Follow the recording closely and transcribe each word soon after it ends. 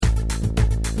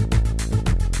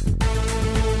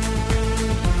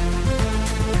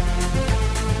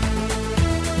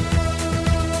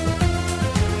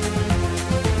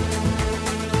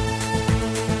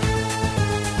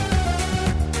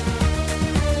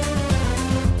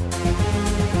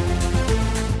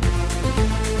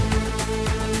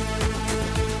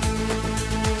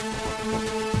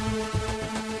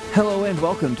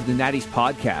welcome to the Natties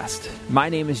Podcast. My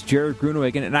name is Jared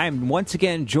Grunewagen, and I am once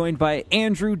again joined by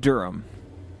Andrew Durham.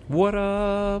 What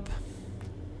up?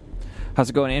 How's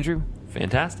it going, Andrew?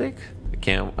 Fantastic.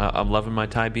 I'm loving my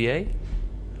Thai BA.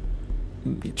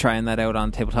 You trying that out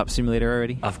on Tabletop Simulator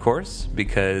already? Of course,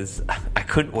 because I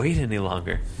couldn't wait any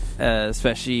longer.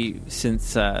 Especially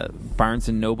since Barnes &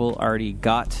 Noble already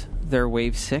got their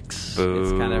Wave 6. Boo.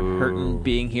 It's kind of hurting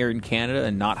being here in Canada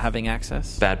and not having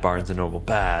access. Bad Barnes & Noble,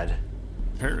 bad.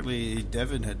 Apparently,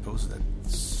 Devin had posted that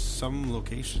some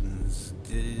locations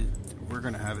we're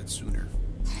going to have it sooner.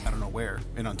 I don't know where,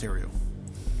 in Ontario.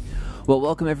 Well,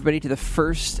 welcome everybody to the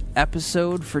first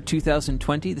episode for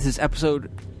 2020. This is episode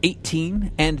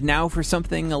 18, and now for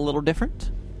something a little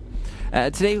different.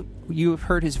 Today, you have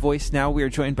heard his voice. Now we are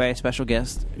joined by a special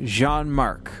guest,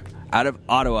 Jean-Marc, out of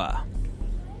Ottawa.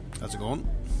 How's it going?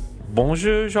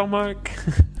 Bonjour, Jean-Marc.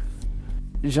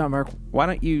 Jean-Marc, why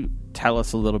don't you tell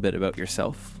us a little bit about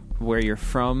yourself, where you're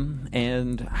from,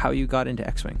 and how you got into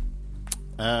X-Wing?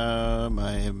 I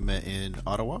am in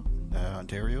Ottawa,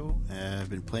 Ontario. I've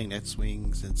been playing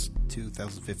X-Wing since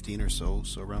 2015 or so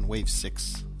around Wave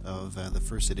 6 of the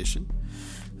first edition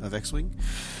of X-Wing.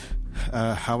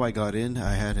 How I got in,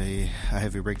 I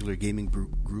have a regular gaming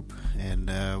group, and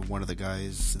one of the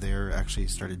guys there actually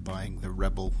started buying the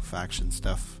Rebel faction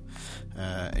stuff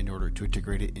in order to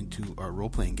integrate it into our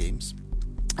role-playing games.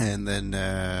 And then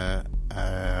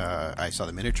I saw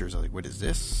the miniatures. I was like, what is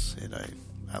this? And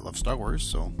I love Star Wars,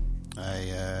 so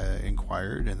I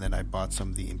inquired, and then I bought some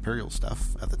of the Imperial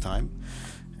stuff at the time,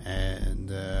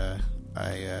 and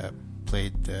I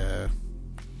played at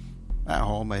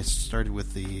home. I started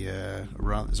with the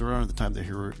around the time the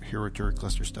Hero Turret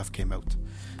Cluster stuff came out,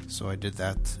 so I did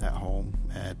that at home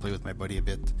and played with my buddy a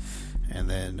bit, and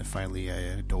then finally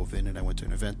I dove in and I went to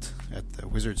an event at the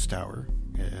Wizards Tower,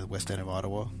 west end of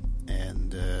Ottawa,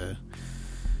 and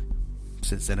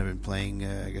since then I've been playing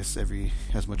I guess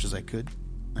as much as I could.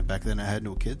 And back then I had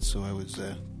no kids, so I was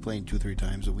playing 2-3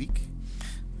 times a week.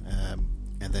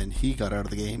 And then he got out of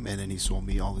the game, and then he sold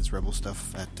me all his Rebel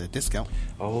stuff at a discount.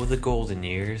 Oh, the golden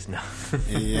years. No.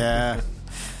 Yeah.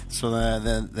 So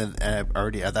then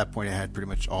already at that point I had pretty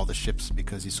much all the ships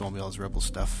because he sold me all his Rebel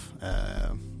stuff.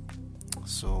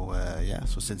 So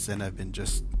since then I've been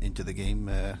just into the game,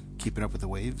 keeping up with the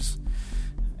waves,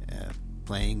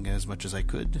 playing as much as I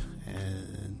could.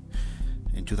 And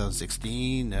in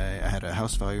 2016, I had a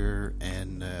house fire,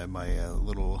 and my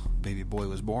little baby boy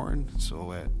was born.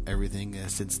 So everything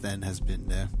since then has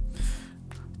been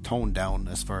toned down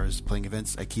as far as playing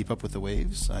events. I keep up with the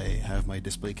waves. I have my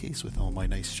display case with all my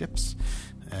nice ships.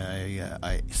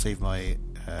 I save my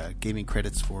gaming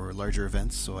credits for larger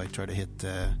events, so I try to hit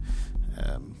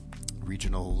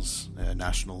regionals,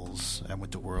 nationals. I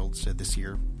went to Worlds this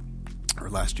year, or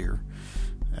last year.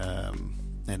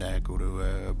 And I go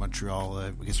to Montreal,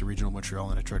 I guess a regional Montreal,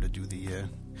 and I try to do the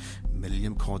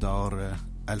Millennium Condor,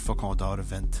 Alpha Condor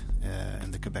event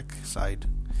in the Quebec side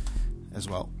as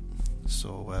well.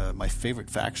 So my favorite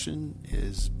faction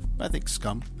is, I think,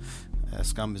 Scum.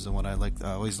 Scum is the one I like.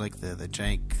 I always like the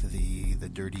jank, the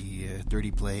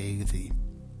dirty play, the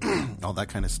all that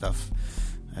kind of stuff.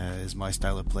 Is my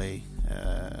style of play.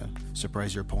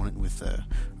 Surprise your opponent with a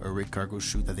rig cargo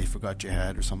chute that they forgot you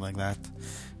had or something like that.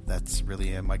 That's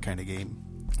really my kind of game.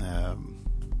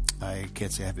 I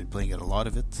can't say I've been playing it a lot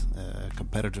of it.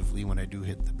 Competitively, when I do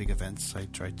hit the big events, I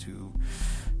try to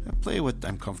play what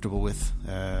I'm comfortable with.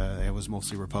 It was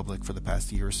mostly Republic for the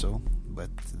past year or so, but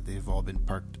they've all been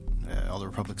parked. All the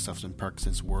Republic stuff's been parked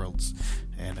since Worlds,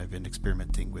 and I've been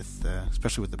experimenting with,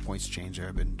 especially with the points change.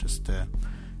 I've been just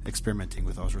experimenting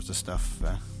with all sorts of stuff,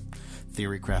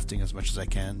 theory crafting as much as I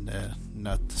can,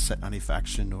 not set on a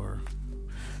faction or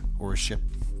a ship.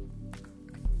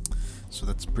 So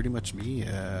that's pretty much me.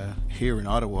 Here in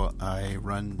Ottawa, I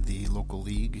run the local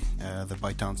league, the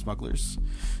Bytown Smugglers.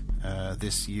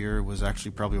 This year was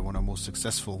actually probably one of the most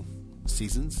successful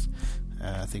seasons.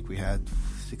 I think we had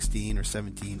 16 or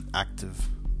 17 active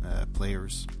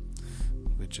players,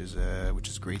 which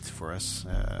is great for us.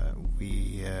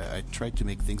 I tried to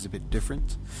make things a bit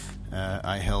different.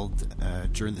 I held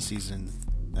during the season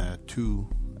I'm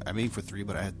aiming for 3,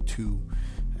 but I had 2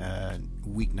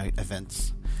 weeknight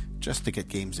events just to get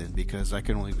games in, because I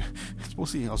can only, it's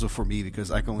mostly also for me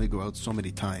because I can only go out so many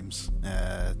times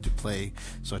to play.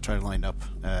 So I try to line up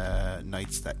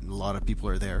nights that a lot of people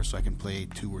are there, so I can play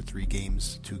 2 or 3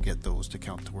 games to get those to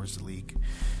count towards the league.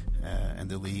 And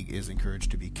the league is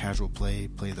encouraged to be casual play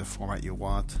the format you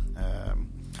want.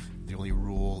 The only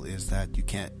rule is that you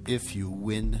can't, if you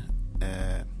win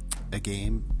a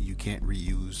game, you can't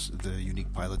reuse the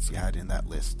unique pilots you had in that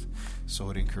list.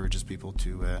 So it encourages people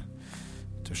to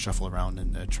shuffle around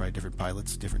and try different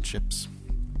pilots, different ships.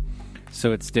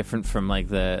 So it's different from like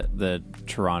the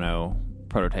Toronto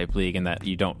Prototype League in that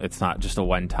it's not just a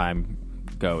one-time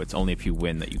go. It's only if you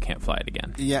win that you can't fly it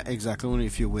again. Yeah, exactly. Only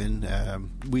if you win.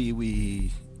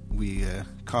 We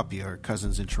copy our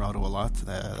cousins in Toronto a lot.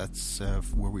 That's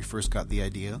where we first got the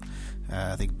idea.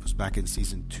 I think it was back in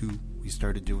season 2 we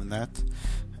started doing that,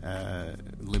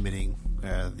 limiting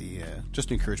just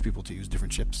to encourage people to use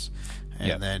different ships.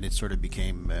 And then it sort of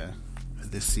became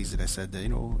this season. I said,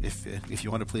 if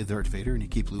you want to play Darth Vader and you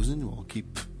keep losing, well,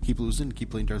 keep losing,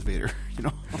 keep playing Darth Vader.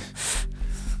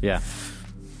 Yeah.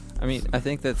 I mean, I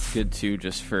think that's good too,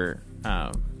 just for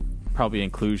probably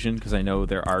inclusion, because I know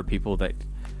there are people that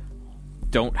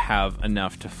don't have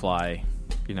enough to fly,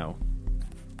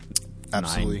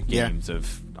 Absolutely. 9 games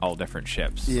of all different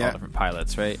ships, all different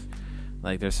pilots, right?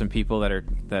 Like, there's some people that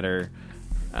are.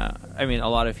 I mean, a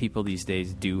lot of people these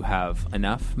days do have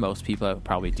enough. Most people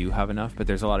probably do have enough, but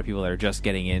there's a lot of people that are just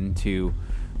getting into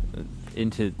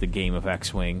the game of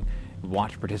X-Wing,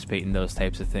 want to participate in those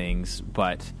types of things,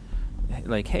 but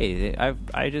like, hey,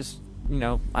 I just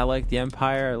I like the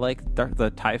Empire, I like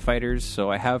the TIE fighters, so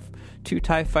I have 2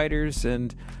 TIE fighters,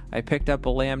 and I picked up a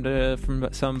Lambda from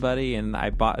somebody, and I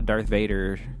bought a Darth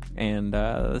Vader, and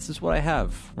this is what I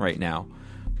have right now.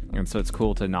 And so it's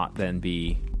cool to not then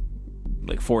be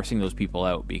like forcing those people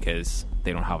out because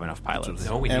they don't have enough pilots.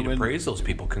 No, we need to praise those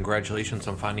people. Congratulations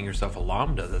on finding yourself a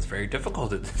Lambda. That's very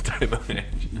difficult at this time of age.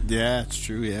 Yeah, it's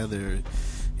true. Yeah,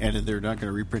 they're not going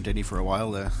to reprint any for a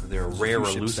while. They're a rare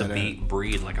elusive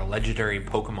breed, like a legendary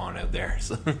Pokemon out there.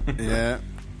 So. Yeah.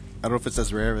 I don't know if it's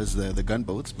as rare as the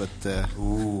gunboats, but...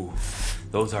 ooh,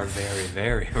 those are very,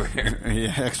 very rare.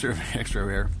 Yeah, extra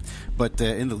rare. But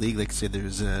in the league, like I say,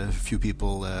 there's a few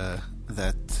people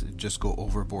that just go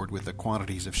overboard with the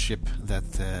quantities of ship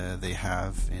that they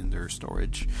have in their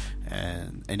storage.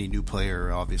 And any new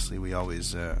player, obviously, we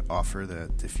always offer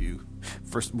that if you...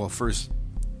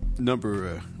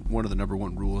 one of the number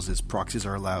 1 rules is proxies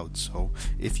are allowed. So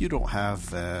if you don't have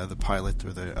the pilot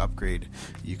or the upgrade,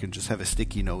 you can just have a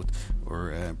sticky note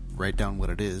or write down what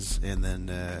it is, and then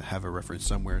have a reference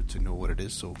somewhere to know what it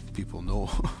is, so people know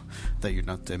that you're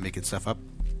not making stuff up.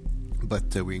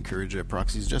 But we encourage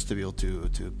proxies just to be able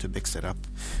to mix it up.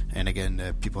 And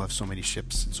again, people have so many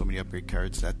ships and so many upgrade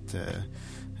cards that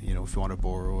if they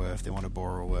want to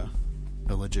borrow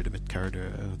a legitimate card,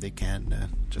 they can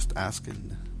just ask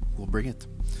and we'll bring it.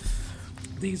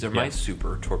 These are my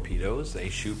super torpedoes. They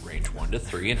shoot range 1 to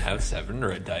 3 and have 7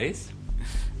 red dice.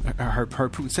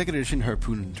 Harpoon, 2nd edition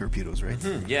Harpoon torpedoes, right?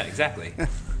 Mm-hmm. Yeah, exactly.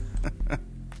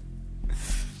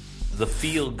 The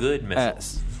feel-good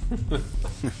missiles.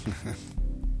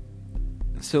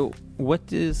 So, what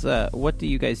do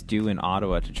you guys do in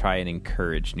Ottawa to try and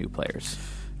encourage new players?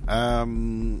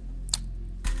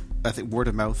 I think word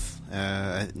of mouth.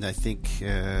 I think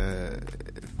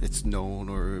it's known,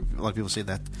 or a lot of people say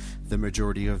that the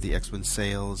majority of the X-Wing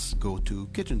sales go to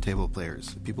kitchen table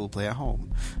players, people who play at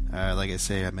home. Like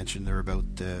I mentioned there are about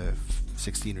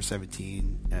 16 or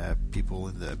 17 people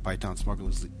in the Bytown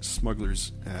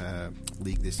Smugglers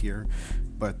League this year.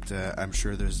 But I'm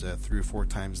sure there's 3 or 4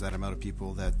 times that amount of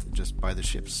people that just buy the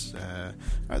ships,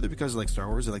 either because they like Star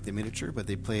Wars, they like the miniature, but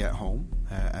they play at home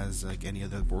as like any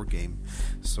other board game.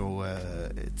 So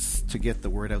it's to get the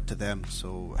word out to them.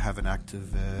 So have an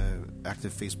active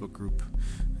Facebook group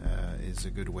is a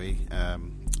good way.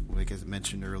 Like I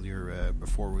mentioned earlier,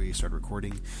 before we started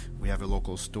recording, we have a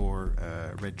local store,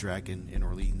 Red Dragon in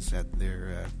Orleans, that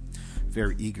they're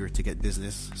very eager to get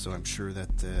business. So I'm sure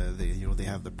that they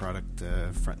have the product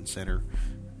front and center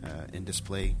in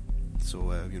display.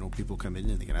 So people come in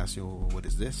and they can ask what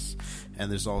is this?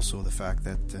 And there's also the fact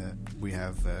that we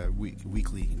have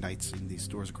weekly nights in these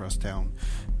stores across town.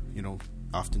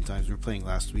 Oftentimes we were playing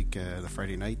last week the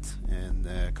Friday night, and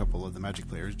a couple of the Magic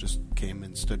players just came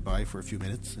and stood by for a few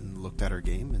minutes and looked at our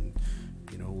game and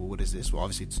what is this? Well,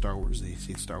 obviously it's Star Wars. They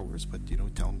see it's Star Wars, but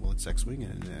tell them, well, it's X-Wing,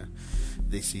 and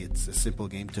they see it's a simple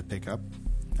game to pick up.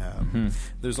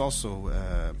 There's also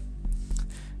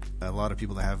a lot of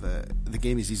people that have the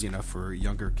game is easy enough for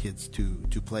younger kids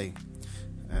to play.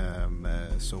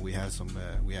 So we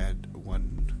had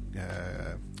one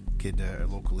kid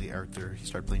locally, Arthur. He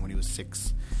started playing when he was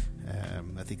 6.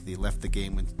 I think they left the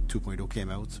game when 2.0 came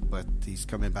out, but he's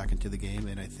coming back into the game,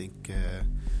 and I think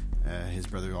his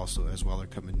brother also as well are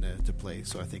coming to play.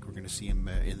 So I think we're going to see him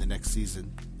in the next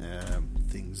season.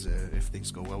 If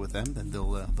things go well with them, then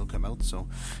they'll come out. So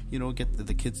get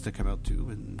the kids to come out too,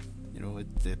 and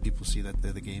people see that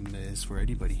the game is for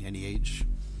anybody, any age.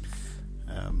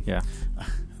 Yeah.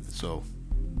 So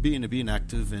being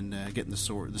active and getting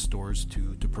the stores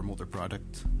to promote their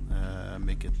product,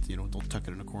 make it, don't tuck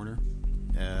it in a corner,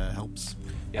 helps.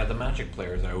 Yeah, the Magic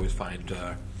players I always find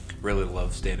really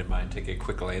love standing by and take a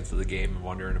quick glance at the game and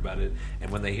wondering about it.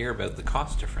 And when they hear about the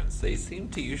cost difference, they seem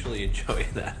to usually enjoy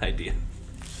that idea.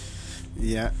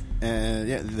 Yeah,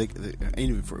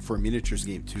 even for a miniatures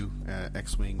game too,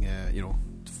 X-Wing,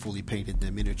 fully painted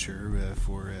the miniature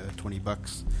for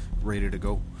 $20, ready to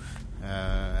go.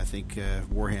 I think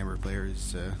Warhammer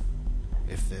players,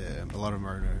 if a lot of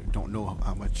them don't know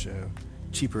how much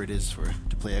cheaper it is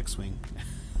to play X-Wing.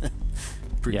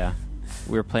 Yeah,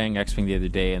 we were playing X-Wing the other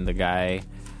day, and the guy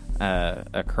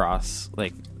across,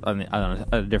 like on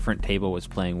a different table, was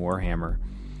playing Warhammer,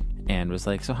 and was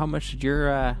like, "So how much did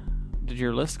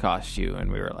your list cost you?"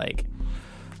 And we were like,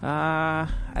 I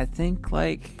think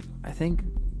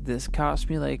this cost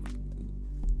me like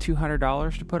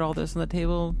 $200 to put all this on the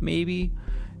table, maybe.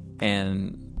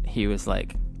 And he was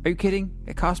like, "Are you kidding?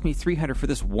 It cost me $300 for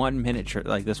this one miniature,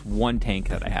 like this one tank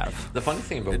that I have." The funny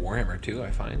thing about Warhammer too,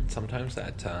 I find sometimes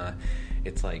that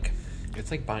it's like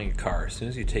buying a car. As soon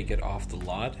as you take it off the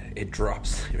lot, it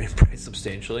drops in price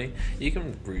substantially. You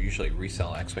can usually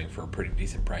resell X-Wing for a pretty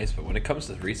decent price, but when it comes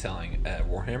to reselling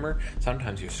Warhammer,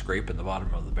 sometimes you're scraping the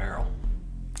bottom of the barrel.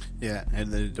 Yeah,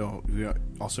 and we're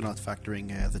also not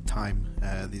factoring the time.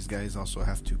 These guys also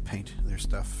have to paint their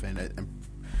stuff, and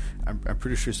I'm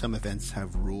pretty sure some events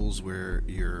have rules where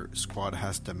your squad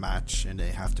has to match and they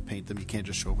have to paint them. You can't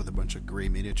just show up with a bunch of gray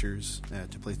miniatures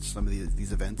to play some of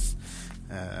these events.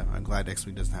 I'm glad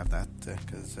X-Wing doesn't have that,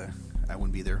 because I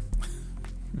wouldn't be there.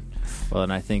 Well,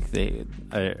 and I think they,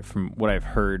 from what I've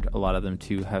heard, a lot of them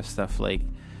too have stuff like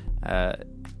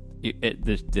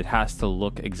it has to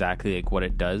look exactly like what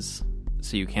it does.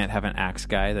 So you can't have an axe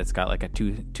guy that's got like a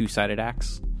two-sided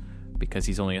axe, because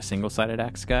he's only a single-sided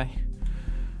axe guy.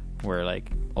 Where like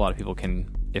a lot of people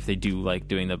can, if they do like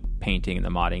doing the painting and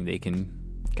the modding, they can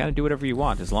kind of do whatever you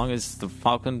want, as long as the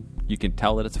Falcon, you can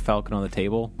tell that it's a Falcon on the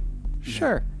table.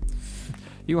 Sure.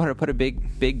 You want to put a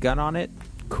big gun on it?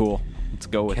 Cool. Let's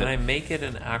go with it. Can I make it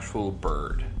an actual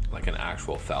bird, like an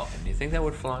actual falcon? Do you think that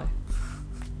would fly?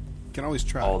 Can always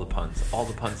try. All the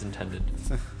puns intended.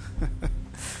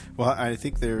 Well, I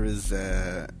think there is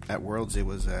at Worlds. It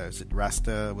was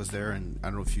Rasta was there, and I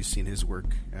don't know if you've seen his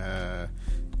work.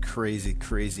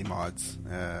 Crazy mods.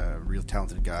 Real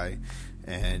talented guy,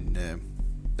 and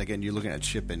again, you're looking at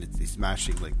ship, and he's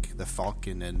mashing like the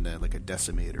Falcon and like a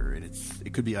Decimator, and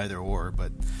it could be either or,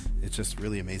 but it's just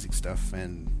really amazing stuff.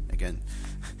 And again,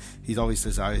 he always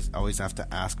says I always have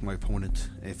to ask my opponent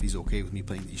if he's okay with me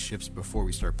playing these ships before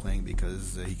we start playing,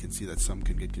 because he can see that some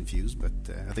can get confused. But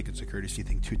I think it's a courtesy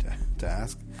thing too to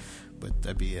ask. But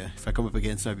I'd be if I come up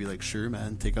against him, I'd be like, "Sure,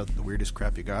 man, take out the weirdest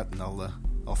crap you got, and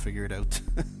I'll figure it out."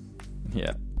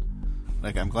 Yeah.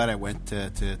 Like, I'm glad I went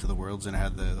to the Worlds and I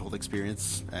had the whole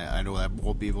experience. I know I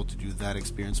won't be able to do that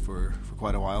experience for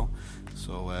quite a while.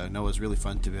 So, no, it was really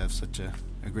fun to have such a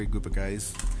great group of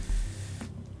guys.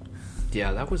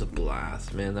 Yeah, that was a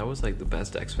blast, man. That was like the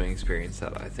best X-Wing experience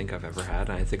that I think I've ever had,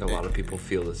 and I think a lot of people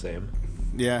feel the same.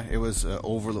 Yeah, it was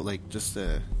just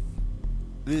the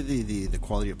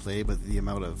quality of play, but the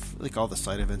amount of, like, all the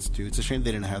side events, too. It's a shame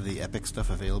they didn't have the epic stuff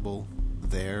available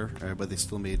there, but they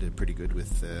still made it pretty good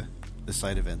with the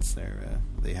side events there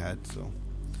they had. So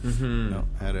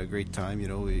had a great time.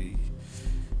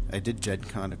 I did Gen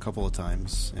Con a couple of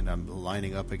times, and I'm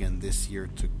lining up again this year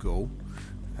to go,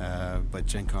 but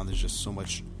Gen Con, there's just so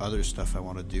much other stuff I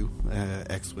want to do.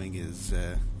 X-Wing is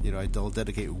I'll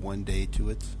dedicate one day to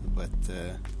it, but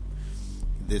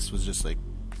this was just like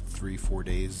 3-4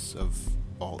 days of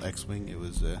all X-Wing. It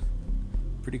was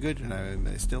pretty good, and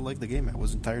I still like the game. I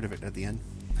wasn't tired of it at the end.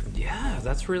 Yeah,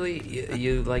 that's really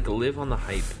you like live on the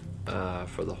hype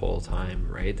for the whole time,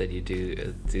 right? That you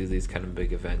do these kind of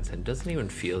big events, and it doesn't even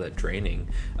feel that draining.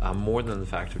 More than the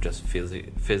fact of just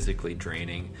physically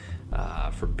draining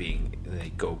for being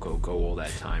like, go all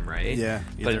that time, right? Yeah,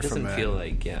 but it doesn't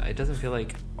feel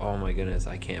like oh my goodness,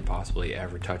 I can't possibly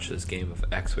ever touch this game of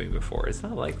X-Wing before. It's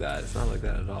not like that. It's not like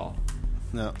that at all.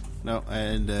 No,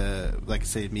 and like I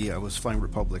say, I was flying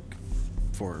Republic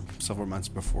for several months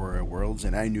before Worlds,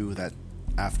 and I knew that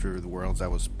after the Worlds I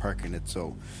was parking it,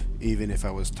 so even if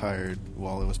I was tired, I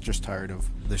was just tired of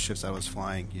the ships I was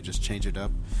flying, you just change it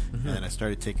up. And I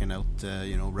started taking out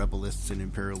Rebel lists and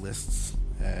Imperial lists,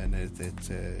 and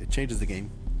it changes the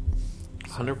game.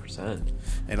 100%.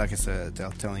 And like I said,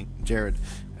 telling Jared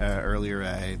earlier,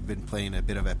 I've been playing a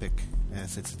bit of Epic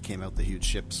since it came out, the huge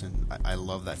ships, and I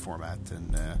love that format,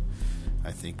 and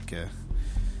I think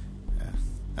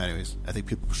anyways, I think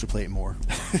people should play it more.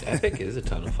 Epic is a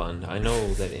ton of fun. I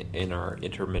know that in our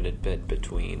intermittent bit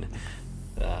between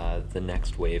the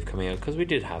next wave coming out, because we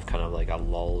did have kind of like a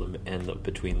lull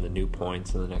between the new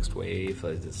points and the next wave.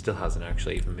 It still hasn't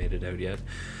actually even made it out yet.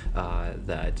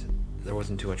 That there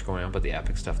wasn't too much going on, but the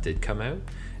Epic stuff did come out,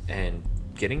 and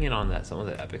getting in on that, some of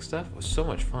the Epic stuff was so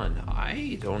much fun.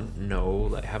 I don't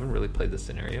know, I haven't really played the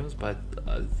scenarios, but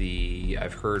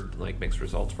I've heard like mixed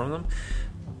results from them.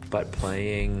 But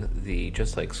playing the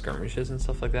just like skirmishes and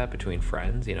stuff like that between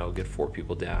friends, get 4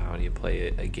 people down, you play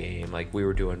a game. Like we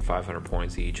were doing 500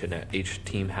 points each, and each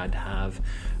team had to have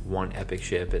one epic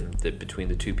ship, and between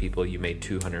the 2 people, you made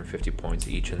 250 points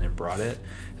each, and then brought it.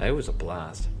 It was a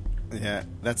blast. Yeah,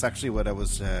 that's actually what I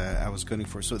was gunning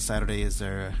for. So Saturday is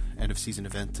our end of season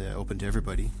event, open to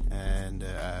everybody, and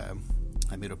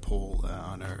I made a poll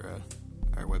on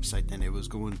our website, and it was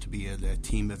going to be a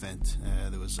team event.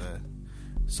 There was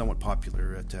somewhat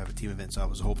popular to have a team event, so I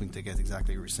was hoping to get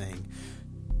exactly what you were saying.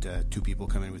 2 people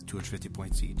come in with 250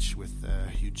 points each with a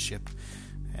huge ship,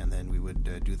 and then we would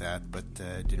do that, but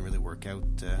it didn't really work out.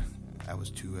 I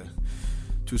was too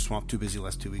swamped, too busy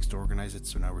last 2 weeks to organize it,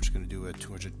 so now we're just going to do a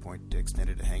 200 point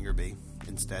extended hangar bay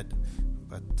instead.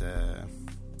 But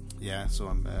yeah, so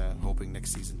I'm hoping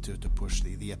next season to push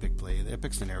the epic play, the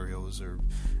epic scenarios, or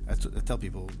I tell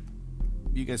people,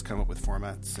 you guys come up with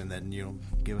formats, and then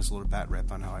give us a little bat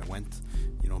rep on how it went.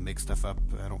 Make stuff up.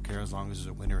 I don't care, as long as there's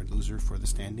a winner and loser for the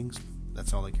standings.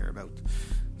 That's all I care about.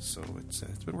 So it's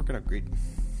been working out great.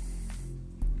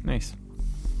 Nice.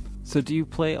 So do you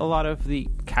play a lot of the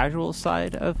casual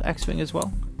side of X-Wing as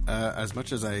well? As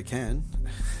much as I can.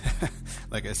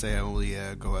 Like I say, I only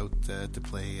go out to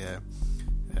play,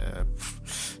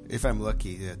 if I'm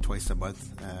lucky, twice a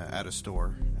month at a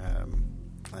store.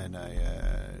 And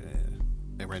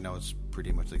right now it's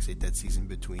pretty much, like say, dead season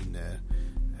between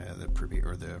the premier,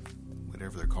 or the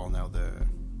whatever they're called now, the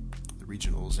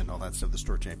regionals and all that stuff, the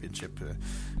store championship.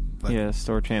 But yeah,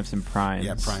 store champs and primes.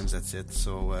 Yeah, primes. That's it.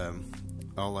 So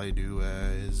all I do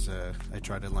is I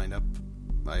try to line up.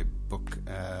 I book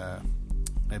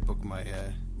my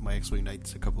X-Wing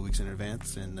nights a couple weeks in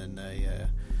advance, and then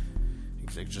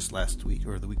just last week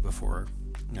or the week before,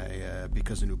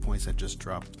 because the new points had just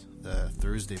dropped the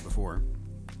Thursday before,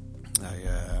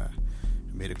 I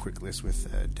made a quick list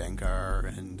with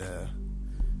Dengar and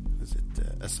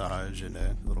Asajj and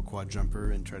a little quad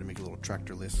jumper, and try to make a little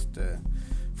tractor list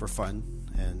for fun.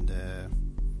 And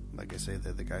like I say,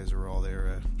 the guys were all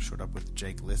there, showed up with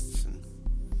jank lists, and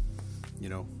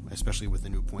especially with the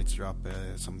new points drop,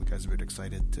 some of the guys are a bit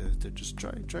excited to just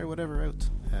try whatever out.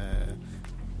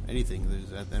 Anything.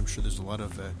 I'm sure there's a lot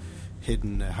of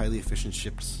hidden, highly efficient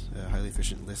ships, highly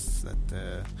efficient lists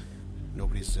that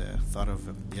nobody's thought of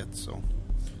yet. So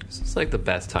it's like the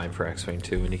best time for X-Wing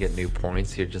too. When you get new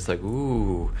points, you're just like,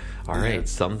 ooh, all right.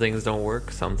 Some things don't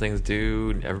work, some things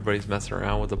do. Everybody's messing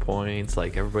around with the points.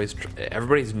 Like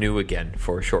everybody's new again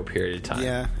for a short period of time.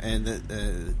 Yeah,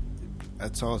 and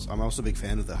that's all. I'm also a big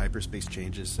fan of the hyperspace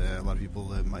changes. A lot of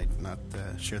people might not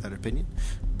share that opinion,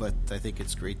 but I think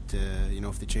it's great.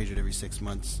 If they change it every 6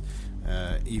 months,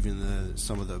 even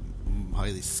some of the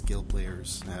highly skilled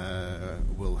players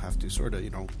will have to sort of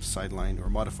sideline or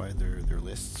modify their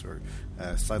lists, or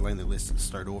sideline their list and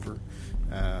start over.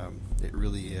 It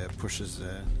really pushes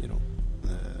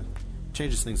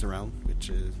changes things around, which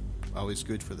is always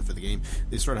good for the game.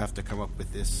 They sort of have to come up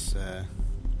with this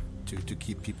to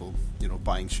keep people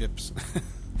buying ships.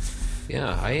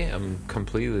 Yeah, I am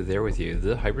completely there with you.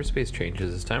 The hyperspace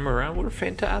changes this time around were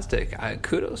fantastic.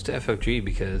 Kudos to FFG,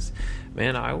 because,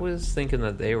 man, I was thinking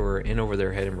that they were in over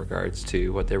their head in regards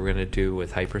to what they were going to do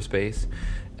with hyperspace,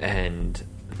 and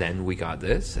then we got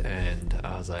this, and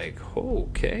I was like,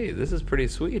 okay, this is pretty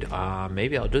sweet.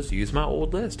 Maybe I'll just use my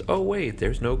old list. Oh, wait,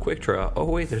 there's no quick draw. Oh,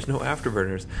 wait, there's no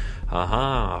afterburners.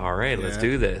 All right, let's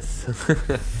do this.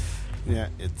 Yeah,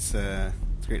 it's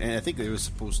great. And I think it was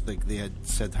supposed, like, they had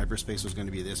said hyperspace was going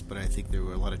to be this, but I think there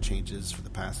were a lot of changes for the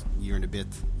past year and a bit,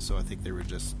 so I think they were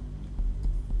just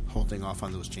holding off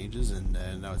on those changes, and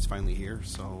now it's finally here,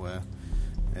 so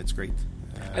it's great.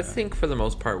 I think for the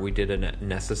most part we did a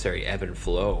necessary ebb and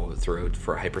flow throughout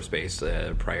for hyperspace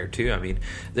prior to. I mean,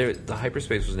 the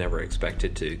hyperspace was never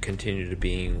expected to continue to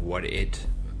being what it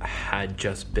had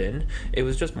just been. It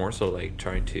was just more so like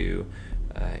trying to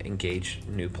engage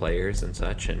new players and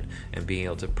such, and being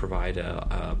able to provide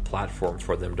a platform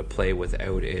for them to play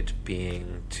without it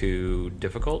being too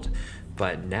difficult.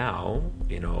 But now,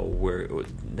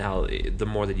 the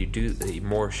more that you do, the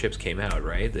more ships came out,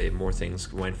 right? The more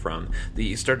things went from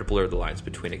you started to blur the lines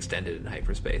between extended and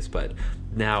hyperspace. But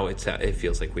now it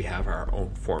feels like we have our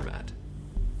own format.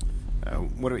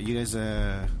 What are you guys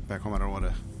back home? I don't want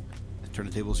to turn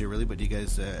the tables here, really, but you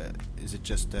guys, is it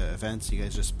just events? You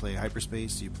guys just play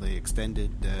hyperspace? You play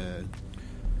extended?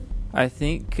 I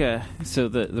think so.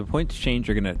 The points change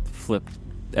are going to flip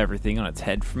everything on its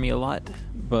head for me a lot.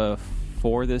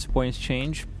 Before this points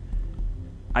change,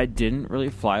 I didn't really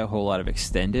fly a whole lot of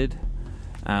extended.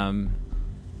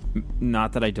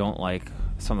 Not that I don't like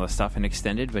some of the stuff in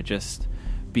extended, but just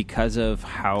because of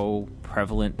how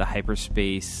prevalent the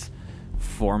hyperspace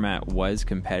format was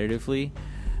competitively,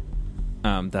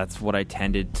 that's what I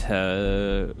tended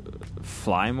to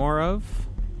fly more of.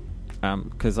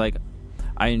 Because I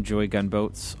enjoy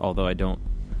gunboats, although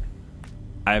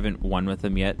I haven't won with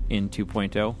them yet in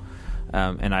 2.0,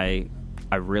 and I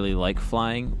really like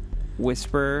flying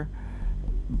Whisper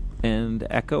and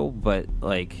Echo, but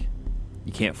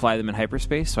you can't fly them in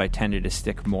hyperspace, so I tended to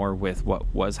stick more with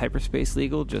what was hyperspace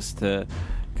legal, just to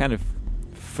kind of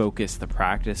focus the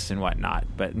practice and whatnot.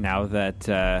 But now that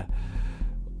a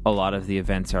lot of the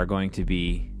events are going to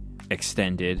be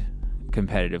extended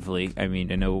competitively, I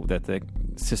mean, I know that the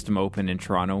System Open in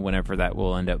Toronto, whenever that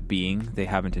will end up being, they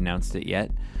haven't announced it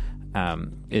yet,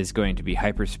 is going to be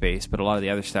hyperspace, but a lot of the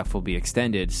other stuff will be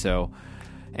extended. So,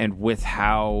 and with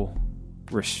how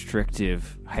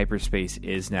restrictive hyperspace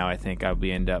is now, I think I'll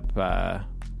end up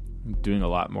doing a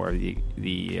lot more of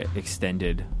the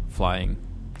extended flying.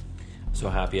 So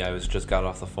happy. I just got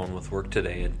off the phone with work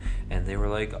today, and they were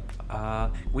like,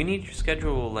 we need your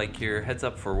schedule, your heads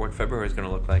up for what February is going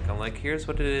to look like. I'm like, here's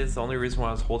what it is. The only reason why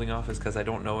I was holding off is because I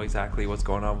don't know exactly what's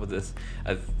going on with this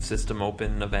System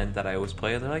Open event that I always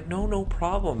play. And they're like, no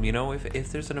problem.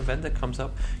 If there's an event that comes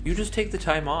up, you just take the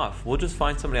time off. We'll just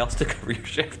find somebody else to cover your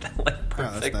shift. I'm like,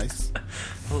 perfect. Oh, that's nice.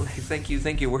 Well, thank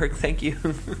you, work. Thank you.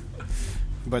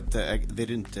 But they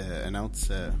didn't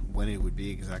announce when it would be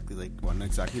exactly,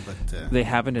 but... They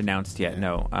haven't announced yet,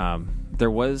 no. There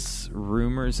was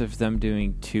rumors of them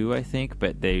doing 2, I think,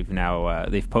 but they've now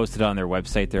they've posted on their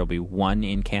website there will be 1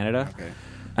 in Canada. Okay.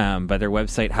 But their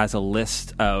website has a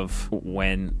list of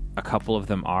when a couple of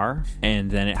them are, and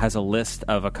then it has a list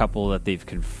of a couple that they've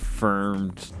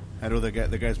confirmed. I know the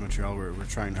guys in Montreal were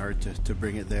trying hard to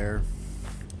bring it there,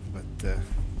 but...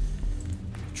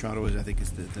 Toronto, I think,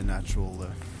 is the natural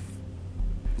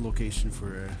location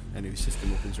for any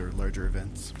System Opens or larger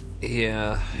events.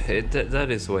 Yeah, that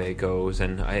is the way it goes.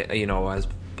 And I, as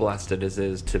blessed as it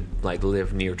is to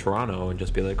live near Toronto and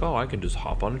just be like, oh, I can just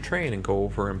hop on a train and go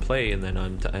over and play, and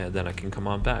then then I can come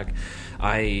on back.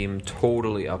 I'm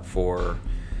totally up for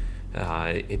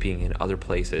it being in other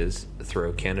places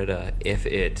throughout Canada if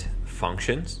it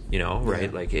functions.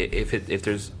 Right? Yeah. If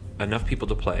there's enough people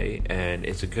to play and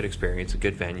it's a good experience, a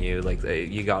good venue,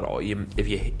 you got all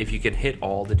if you can hit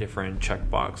all the different check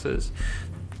boxes,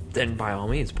 then by all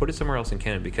means put it somewhere else in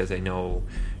Canada, because I know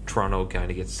Toronto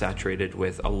kind of gets saturated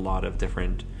with a lot of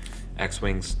different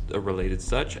X-Wings related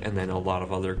such, and then a lot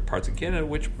of other parts of Canada,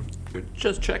 which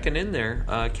just checking in there,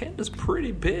 Canada's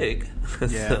pretty big.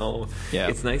 Yeah. So yeah,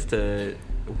 it's nice to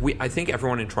I think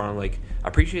everyone in Toronto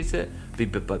appreciates it,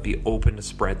 but be open to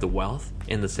spread the wealth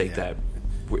in the sake that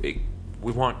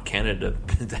we want Canada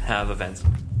to have events,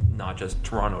 not just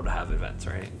Toronto to have events,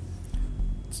 right?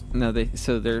 No,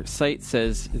 so their site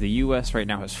says the U.S. right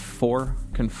now has 4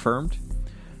 confirmed,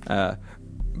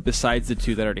 besides the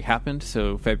 2 that already happened.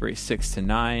 So February 6th to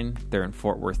 9, they're in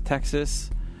Fort Worth, Texas.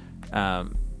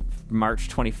 March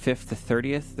 25th to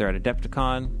 30th, they're at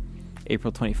Adepticon.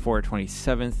 April 24th to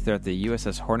 27th, they're at the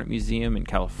USS Hornet Museum in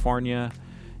California.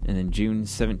 And then June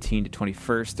 17 to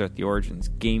 21st, they're at the Origins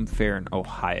Game Fair in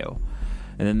Ohio.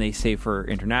 And then they say for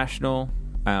international,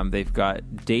 they've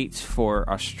got dates for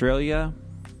Australia,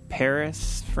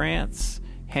 Paris, France,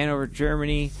 Hanover,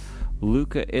 Germany,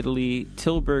 Lucca, Italy,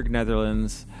 Tilburg,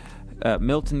 Netherlands,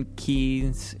 Milton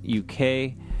Keynes,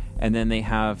 UK. And then they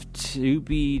have to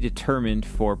be determined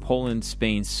for Poland,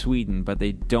 Spain, Sweden, but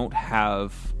they don't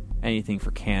have anything for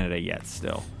Canada yet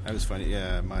still. That was funny.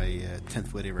 Yeah, my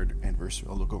 10th wedding anniversary,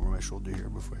 I'll look over my shoulder here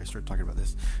before I start talking about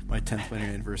this. My 10th wedding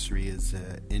anniversary is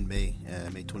in May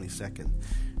 22nd,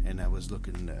 and I was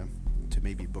looking to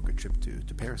maybe book a trip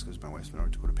to Paris, because my wife's been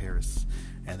out to go to Paris,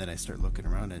 and then I start looking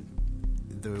around, and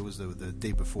it was the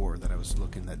day before that I was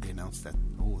looking that they announced that,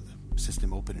 the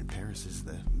System Open in Paris is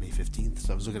the May 15th,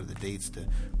 so I was looking at the dates to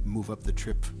move up the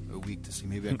trip a week to see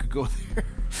maybe I could go there.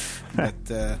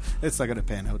 But it's not going to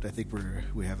pan out. I think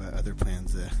we have other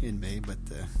plans in May, but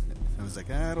I was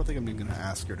like, I don't think I'm going to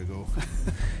ask her to go.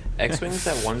 X-Wing is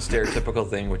that one stereotypical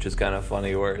thing which is kind of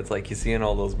funny, where it's like you see in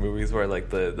all those movies where like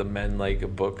the men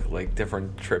like book like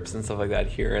different trips and stuff like that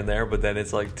here and there, but then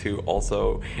it's like to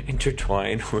also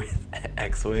intertwine with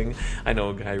X-Wing. I know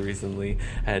a guy recently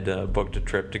had booked a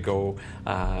trip to go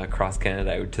across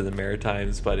Canada out to the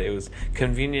Maritimes, but it was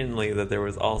conveniently that there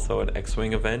was also an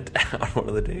X-Wing event on one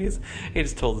of the days. He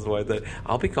just told his wife that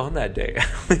I'll be gone that day.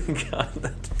 I'll be gone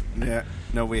that day. Yeah,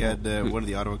 no, we had one of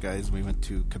the Ottawa guys. We went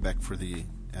to Quebec for the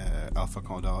Alpha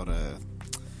Condor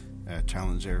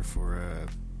challenge there for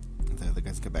the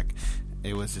guys in Quebec.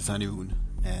 It was his honeymoon,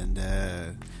 and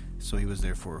so he was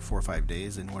there for 4 or 5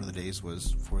 days, and one of the days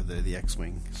was for the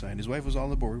X-Wing. So, and his wife was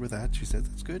all aboard with that. She said,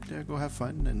 "That's good, go have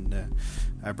fun." And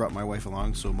I brought my wife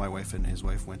along, so my wife and his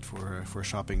wife went for a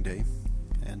shopping day,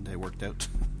 and it worked out.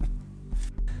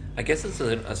 I guess it's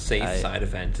a safe side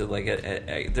event. Like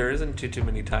there isn't too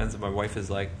many times that my wife is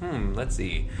like, let's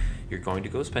see, you're going to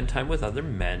go spend time with other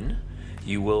men.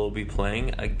 You will be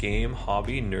playing a game,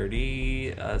 hobby,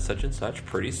 nerdy, such and such,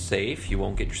 pretty safe. You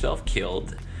won't get yourself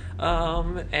killed.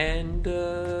 And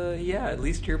at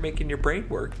least you're making your brain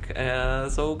work.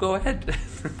 So go ahead.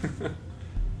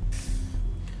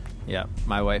 Yeah,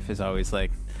 my wife is always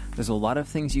like, there's a lot of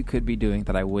things you could be doing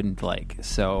that I wouldn't like,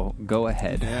 so go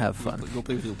ahead, have fun. Go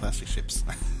play with little plastic ships.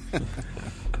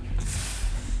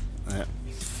 Yeah.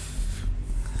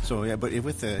 So yeah, but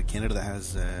with Canada that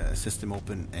has a system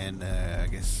open and I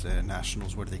guess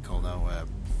nationals, what do they call now?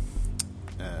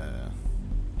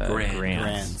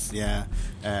 Grands. Yeah.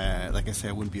 Like I say,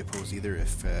 I wouldn't be opposed either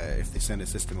if they send a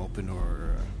system open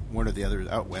or one or the other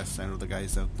out west. I know the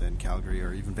guys out in Calgary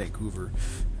or even Vancouver,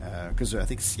 because I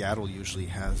think Seattle usually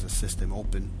has a system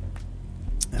open.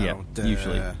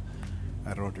 Usually.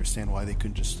 I don't understand why they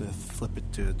couldn't just flip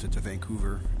it to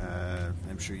Vancouver.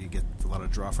 I'm sure you get a lot of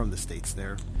draw from the States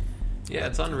there. Yeah,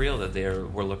 it's unreal that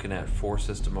we're looking at 4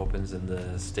 system opens in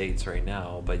the States right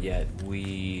now, but yet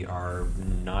we are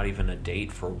not even a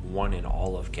date for one in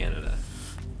all of Canada.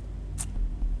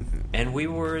 And we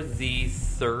were the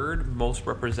 3rd most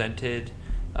represented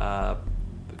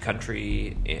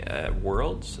country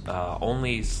worlds,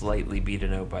 only slightly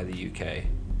beaten out by the UK.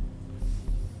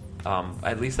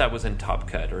 At least that was in Top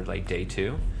Cut, or like day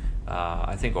 2.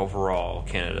 I think overall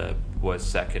Canada was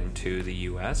second to the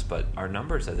US, but our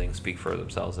numbers, I think, speak for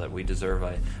themselves that we deserve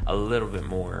a little bit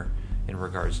more in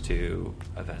regards to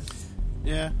events.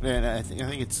 Yeah, and I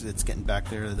think it's getting back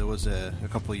there. There was a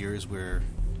couple of years where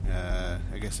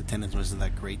I guess attendance wasn't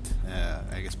that great.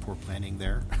 I guess poor planning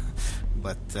there,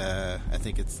 but I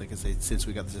think it's, like I say, since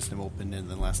we got the system open, and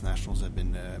the last nationals have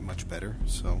been much better.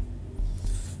 So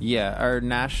yeah, our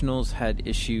nationals had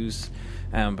issues.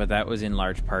 But that was in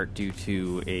large part due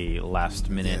to a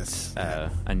last-minute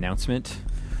announcement.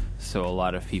 So a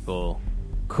lot of people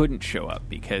couldn't show up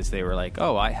because they were like,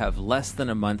 "Oh, I have less than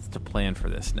a month to plan for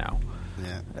this now.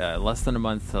 Yeah. Less than a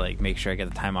month to like make sure I get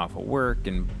the time off of work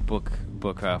and book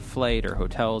a flight or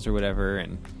hotels or whatever."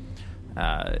 And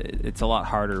it's a lot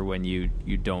harder when you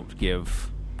don't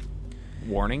give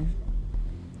warning,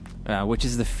 which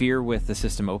is the fear with the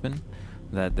system open.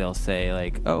 That they'll say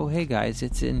like, "Oh, hey guys,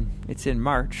 it's in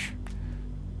March.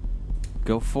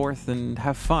 Go forth and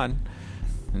have fun."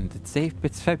 And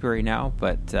it's February now,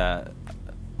 but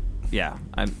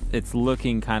it's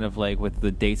looking kind of like with the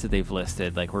dates that they've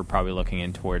listed, like we're probably looking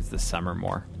in towards the summer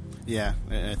more. Yeah,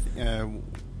 I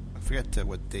forget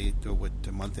what date or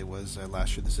what month it was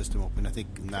last year. The system opened. I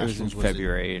think nationals was in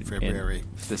February. In February.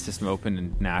 The system opened,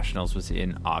 and nationals was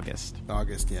in August.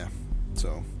 Yeah.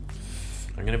 So.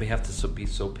 I'm going to have to be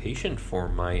so patient for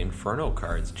my Inferno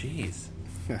cards. Jeez.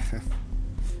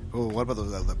 Oh, what about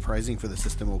the pricing for the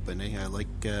system open? I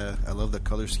love the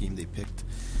color scheme they picked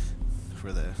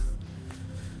for the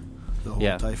whole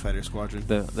TIE Fighter squadron.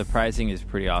 The pricing is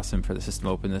pretty awesome for the system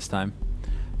open this time,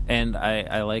 and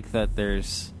I like that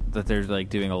they're like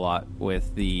doing a lot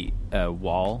with the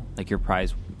wall, like your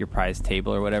prize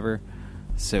table or whatever.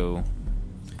 So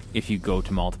if you go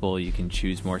to multiple, you can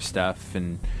choose more stuff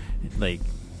and. Like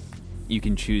you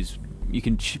can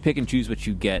pick and choose what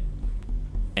you get,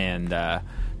 and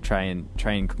try and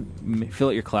fill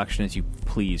out your collection as you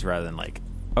please, rather than like,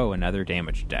 oh, another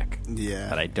damaged deck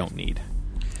that I don't need.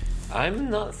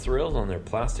 I'm not thrilled on their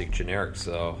plastic generics,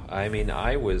 though. I mean,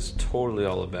 I was totally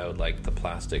all about like the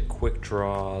plastic quick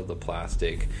draw, the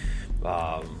plastic.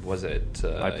 Was it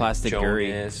my plastic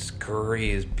Jonas? Curry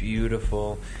is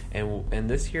beautiful, and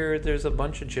this year there's a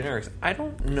bunch of generics. I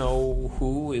don't know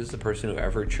who is the person who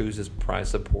ever chooses prize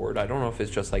support. I don't know if it's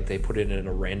just like they put it in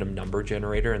a random number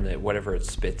generator and that whatever it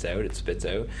spits out.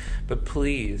 But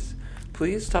please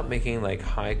please stop making like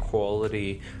high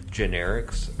quality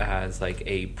generics as like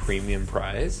a premium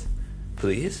prize,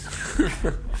 please.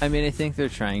 I mean, I think they're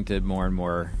trying to more and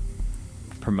more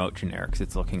promote generics.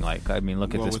 It's looking like. I mean,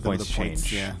 look at this points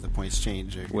change. Yeah, the points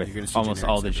change. With you're gonna see almost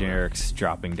all the everywhere. generics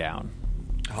dropping down.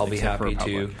 I'll be Except for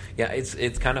happy to. Republic. Yeah,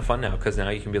 it's kind of fun now because now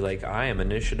you can be like, I am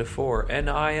Initiative 4 and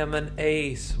I am an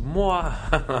ace. Moi.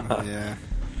 Yeah.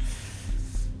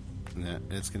 Yeah,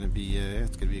 it's gonna be a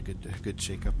good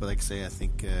shake up. But like I say, I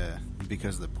think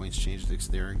because of the points change,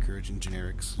 they're encouraging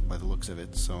generics by the looks of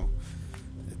it. So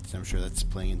I'm sure that's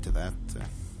playing into that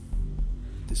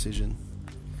decision.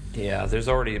 Yeah, there's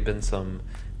already been some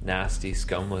nasty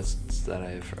scum lists that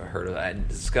I've heard of.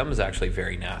 And scum is actually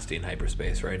very nasty in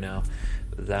hyperspace right now.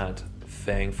 That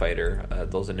Fang fighter,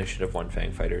 those Initiative 1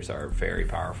 Fang fighters are very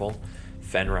powerful.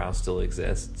 Fenrau still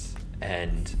exists,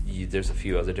 and there's a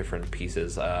few other different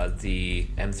pieces. The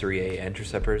M3A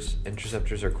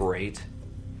interceptors are great.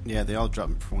 Yeah, they all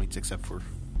drop points except for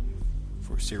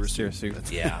Sirisu.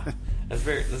 Yeah,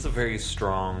 that's a very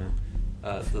strong.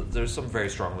 There's some very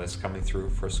strong lists coming through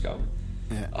for scum.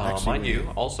 Yeah, mind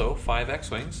you, also 5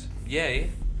 X-Wings. Yay!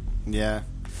 Yeah,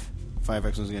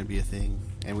 5X was going to be a thing,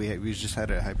 and we just had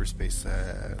a hyperspace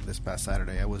this past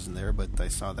Saturday. I wasn't there, but I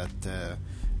saw that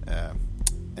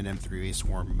an M3A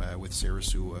swarm with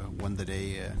Sirisu won the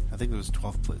day. I think it was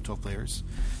 12 players.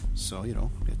 So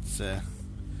it's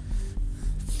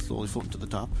slowly floating to the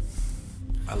top.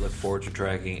 I look forward to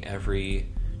dragging every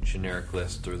generic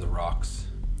list through the rocks,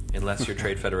 unless you're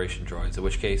Trade Federation droids, in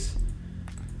which case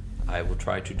I will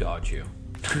try to dodge you.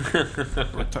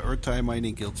 or TIE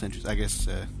mining guild sentries. I guess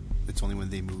it's only when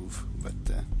they move. But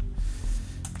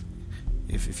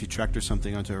if you tractor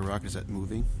something onto a rock, is that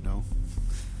moving? No.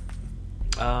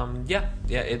 Yeah.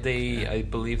 I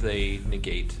believe they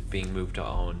negate being moved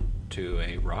on to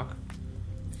a rock.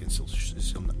 They can still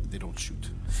they don't shoot.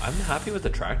 I'm happy with the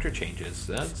tractor changes.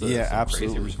 That's some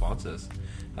absolutely crazy responses.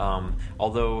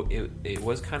 Although it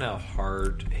was kind of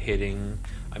hard hitting.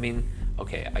 I mean,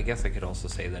 okay, I guess I could also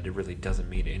say that it really doesn't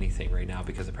mean anything right now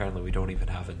because apparently we don't even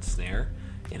have a snare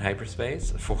in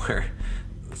hyperspace for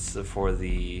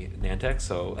the Nantex.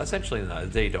 So essentially,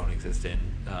 they don't exist in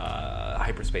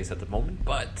hyperspace at the moment.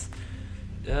 But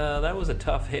that was a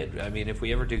tough hit. I mean, if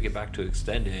we ever do get back to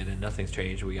extended and nothing's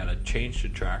changed, we got to change the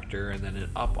tractor and then an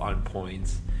up on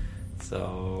points.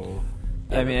 So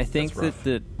I mean, I think that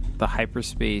the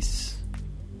hyperspace,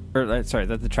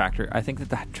 that the tractor. I think that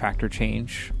the tractor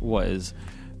change was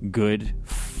good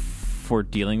for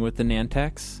dealing with the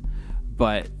Nantex,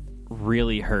 but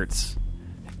really hurts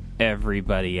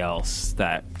everybody else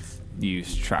that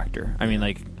used tractor. I mean,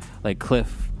 like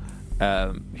Cliff,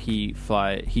 he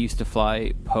used to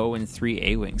fly Poe and 3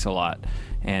 A-Wings a lot,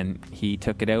 and he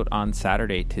took it out on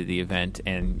Saturday to the event,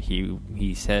 and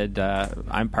he said,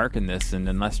 I'm parking this, and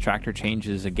unless tractor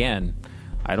changes again,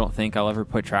 I don't think I'll ever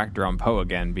put tractor on Poe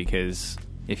again, because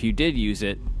if you did use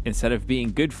it, instead of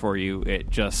being good for you,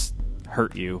 it just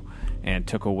hurt you and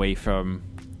took away from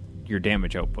your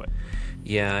damage output.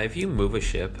 Yeah, if you move a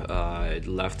ship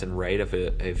left and right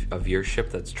of your ship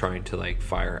that's trying to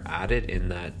fire at it in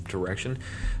that direction,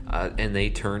 and they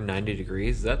turn 90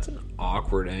 degrees, that's an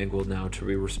awkward angle now to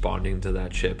be responding to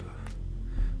that ship.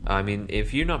 I mean,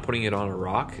 if you're not putting it on a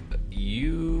rock,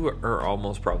 you are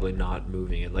almost probably not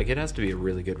moving it. It has to be a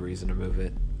really good reason to move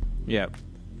it. Yep.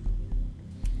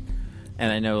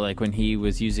 And I know, when he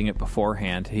was using it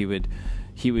beforehand, he would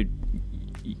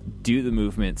do the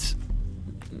movements,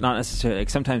 not necessarily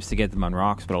sometimes to get them on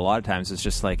rocks, but a lot of times it's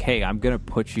just hey, I'm gonna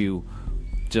put you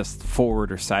just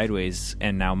forward or sideways,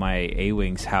 and now my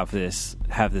A-Wings have this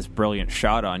brilliant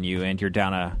shot on you, and you're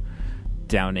down a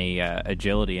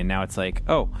agility, and now it's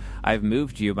oh, I've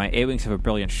moved you, my A-Wings have a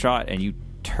brilliant shot, and you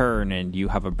turn and you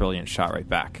have a brilliant shot right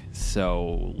back,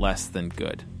 so less than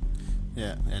good.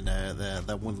 Yeah, and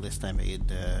that one list I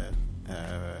made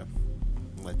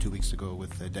 2 weeks ago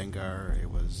with Dengar, it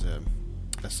was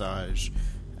Asajj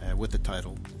with the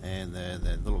title, and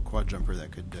the little quad jumper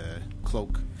that could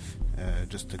cloak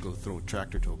just to go throw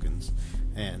tractor tokens.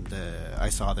 And I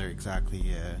saw there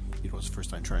exactly, it was the first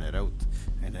time trying it out,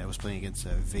 and I was playing against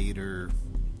Vader,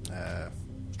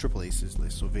 triple aces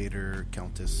list, so Vader,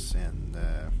 Countess, and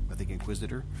I think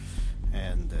Inquisitor,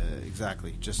 and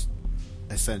exactly, just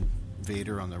I sent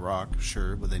Vader on the rock,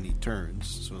 sure, but then he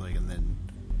turns, so and then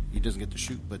he doesn't get to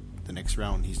shoot, but the next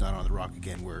round he's not on the rock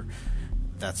again, where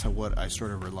that's what I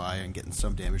sort of rely on getting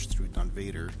some damage through on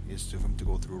Vader, is for him to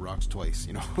go through rocks twice,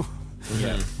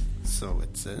 Yeah. So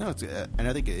it's and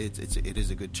I think it is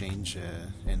a good change,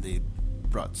 and they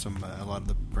brought a lot of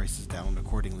the prices down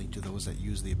accordingly to those that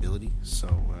use the ability. So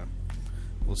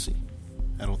we'll see.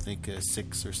 I don't think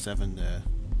 6 or 7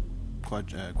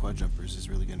 quad jumpers is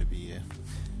really going to be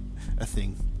a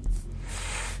thing.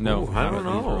 No, Ooh, I don't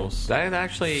know. That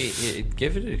actually,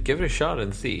 give it a shot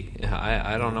and see.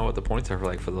 I don't know what the points are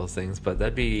like for those things, but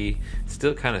that'd be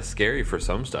still kind of scary for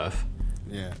some stuff.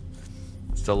 Yeah.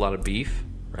 Still a lot of beef,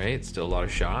 right? Still a lot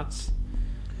of shots.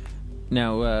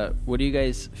 Now, what are you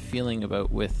guys feeling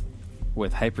about with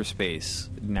hyperspace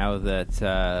now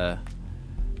that,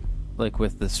 like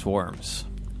with the swarms?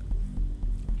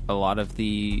 A lot of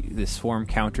the swarm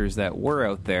counters that were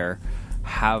out there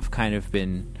have kind of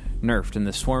been nerfed, and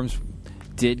the swarms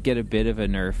did get a bit of a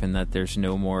nerf in that there's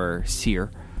no more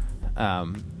seer,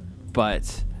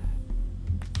 but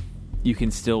you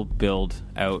can still build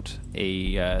out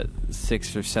a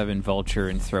 6 or 7 vulture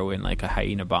and throw in like a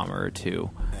hyena bomber or 2.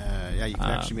 Yeah, you can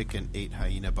actually make an 8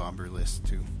 hyena bomber list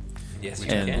too. Yes,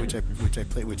 which you I, can.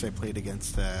 Which I played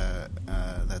against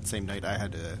that same night. I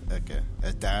had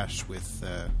a dash with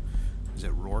is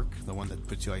it Rourke, the one that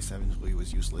puts you I7, so he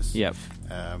was useless. Yep.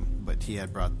 But he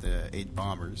had brought the 8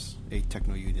 bombers, 8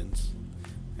 techno unions,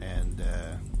 and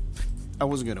I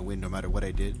wasn't going to win no matter what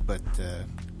I did. But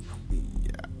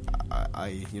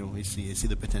I see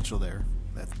the potential there.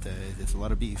 That it's a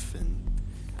lot of beef and.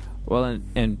 Well,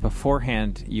 and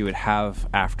beforehand, you would have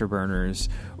afterburners,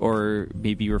 or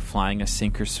maybe you were flying a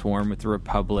Sinker Swarm with the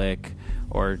Republic,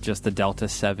 or just the Delta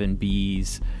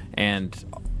 7Bs, and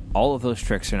all of those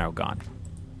tricks are now gone.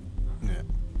 Yeah.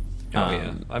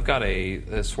 Yeah. I've got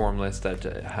a swarm list that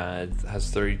has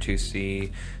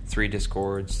 32C, 3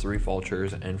 Discords, 3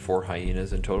 Vultures, and 4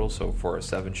 Hyenas in total, so for a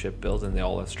 7-ship build, and they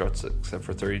all have struts except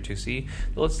for 32C.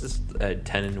 The list is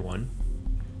 10-1.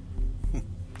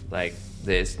 Like,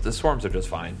 the swarms are just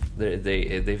fine.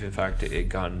 They've in fact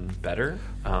gotten better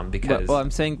because. Well,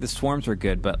 I'm saying the swarms are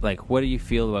good, but like, what do you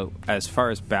feel about as far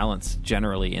as balance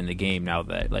generally in the game now?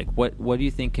 That like, what do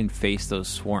you think can face those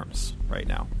swarms right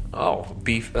now? Oh,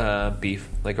 beef,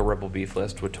 like a rebel beef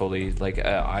list would totally like.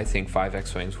 I think 5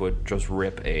 X-wings would just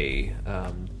rip a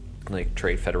like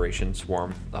Trade Federation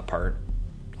swarm apart,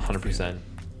 100%.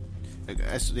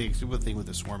 The stupid thing with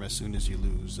the swarm, as soon as you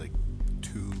lose like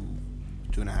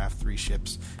 2.5, 3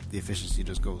 ships, the efficiency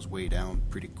just goes way down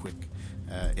pretty quick.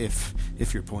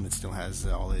 If your opponent still has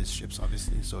all his ships,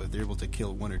 obviously. So if they're able to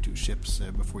kill 1 or 2 ships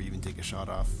before you even take a shot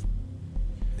off,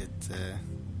 it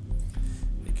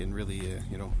can really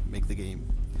make the game.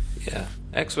 Yeah,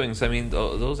 X-wings. I mean,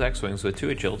 those X-wings with 2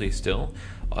 agility still,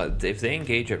 if they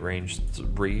engage at range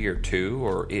 3 or 2,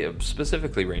 or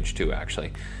specifically range 2,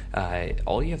 actually,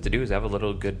 all you have to do is have a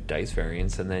little good dice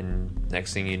variance, and then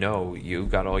next thing you know, you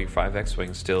got all your 5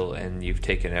 X-wings still, and you've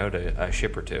taken out a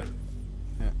ship or 2.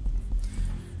 Yeah,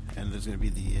 and there's going to be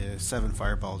the 7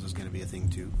 fireballs is going to be a thing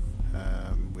too.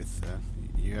 With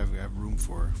you have room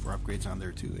for upgrades on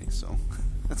there too. So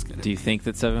that's going to. Do you think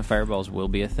that 7 fireballs will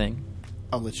be a thing?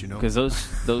 I'll let you know. Because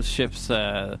those ships,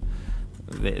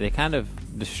 they kind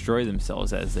of destroy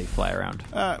themselves as they fly around.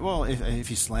 Well, if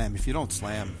you don't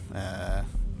slam,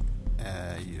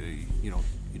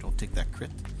 you don't take that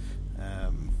crit.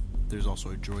 There's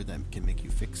also a droid that can make you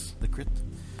fix the crit,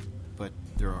 but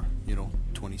there are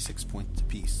 26 points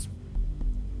apiece.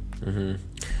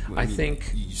 Mm-hmm. I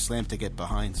think you slam to get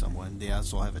behind someone. They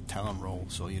also have a talon roll,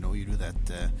 so you do that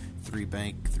 3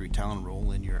 bank, 3 talon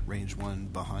roll, and you're at range 1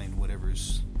 behind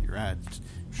whatever's you're at.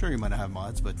 Sure, you might have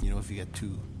mods, but if you get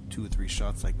 2 or 3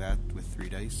 shots like that with 3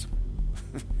 dice.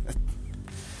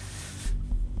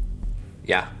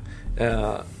 Yeah,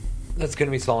 that's going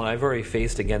to be solid. I've already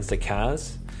faced against a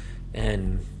Kaz,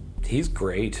 and he's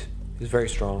great. He's very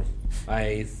strong.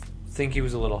 I think he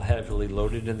was a little heavily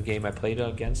loaded in the game I played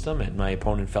against him, and my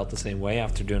opponent felt the same way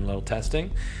after doing a little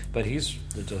testing. But he's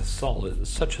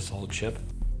such a solid ship.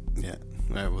 Yeah,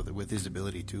 with his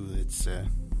ability too, it's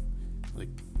like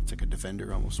a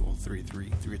defender almost. Well, 3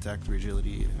 attack, 3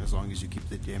 agility. As long as you keep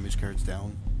the damage cards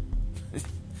down,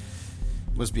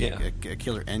 must be a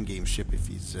killer endgame ship if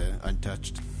he's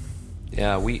untouched.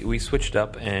 Yeah, we switched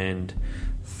up and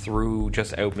threw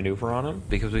just outmaneuver on him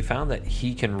because we found that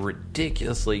he can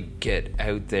ridiculously get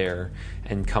out there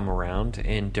and come around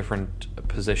in different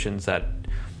positions that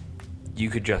you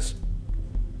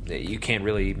can't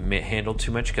really handle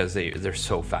too much because they're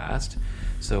so fast.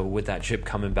 So with that ship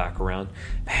coming back around,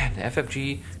 man,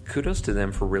 FFG, kudos to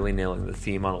them for really nailing the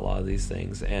theme on a lot of these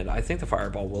things. And I think the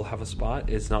Fireball will have a spot.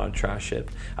 It's not a trash ship.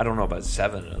 I don't know about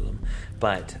 7 of them,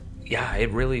 but yeah,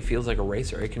 it really feels like a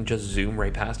racer. It can just zoom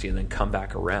right past you and then come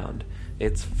back around.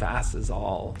 It's fast as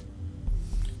all.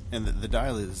 And the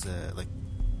dial is like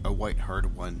a white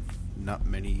hard one. Not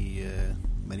many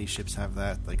ships have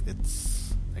that. Like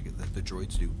it's like the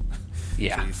droids do.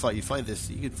 Yeah. So you fly this.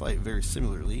 You can fly it very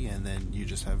similarly, and then you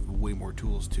just have way more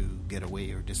tools to get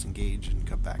away or disengage and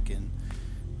come back in.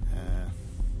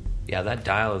 Yeah, that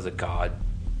dial is a god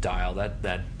dial. That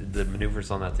the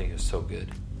maneuvers on that thing is so good.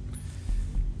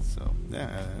 So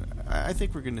yeah, I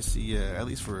think we're going to see at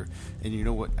least for, and you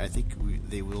know what? I think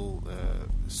they will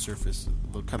surface.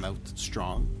 They'll come out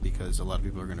strong because a lot of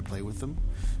people are going to play with them,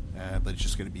 but it's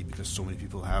just going to be because so many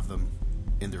people have them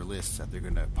in their lists that they're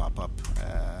going to pop up.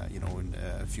 In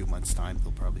a few months' time,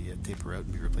 they'll probably taper out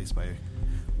and be replaced by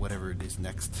whatever it is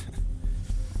next.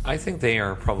 I think they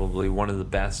are probably one of the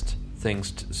best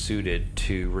things suited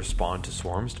to respond to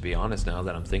swarms. To be honest, now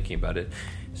that I'm thinking about it,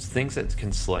 it's things that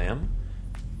can slam.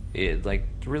 It, like,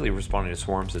 really responding to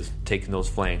swarms is taking those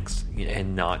flanks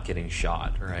and not getting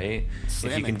shot, right?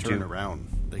 Slam if you can and turn around,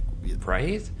 like,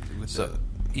 right. So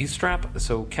you strap.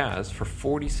 So Kaz for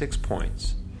 46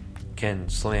 points can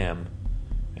slam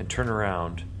and turn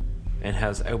around and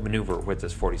has outmaneuver with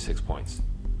his 46 points.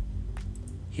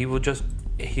 He will just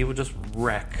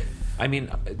wreck. I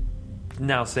mean,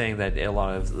 now saying that a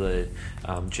lot of the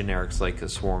generics like the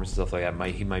swarms and stuff like that,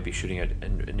 he might be shooting at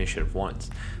initiative once.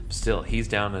 Still, he's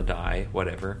down to die,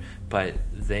 whatever. But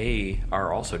they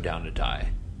are also down to die.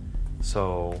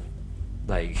 So,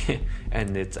 like,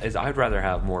 and I'd rather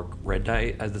have more red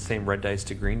dice, the same red dice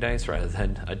to green dice, rather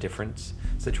than a different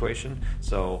situation.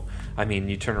 So, I mean,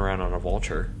 you turn around on a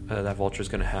vulture, that vulture is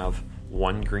going to have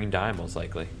one green die most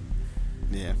likely.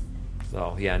 Yeah.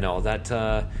 So yeah, no, that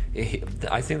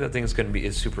I think that thing's going to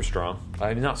is super strong.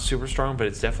 I mean, not super strong, but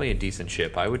it's definitely a decent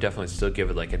ship. I would definitely still give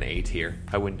it like an A tier.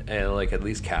 I wouldn't like at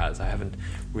least Kaz. I haven't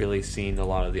really seen a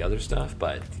lot of the other stuff,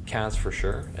 but Kaz for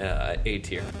sure, A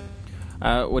tier.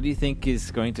 What do you think is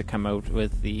going to come out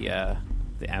with the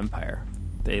Empire?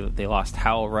 They lost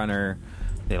Howl Runner,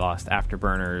 they lost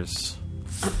Afterburners.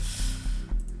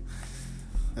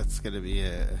 That's going to be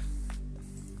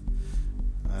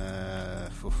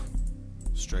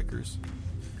Strikers.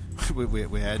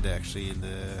 we had actually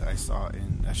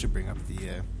I should bring up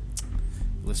the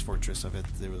list fortress of it.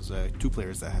 There was 2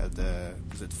 players that had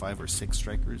was it 5 or 6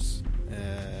 strikers,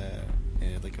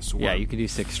 like a swarm. Yeah, you could do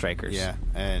 6 strikers. Yeah,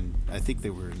 and I think they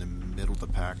were in the middle of the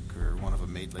pack, or one of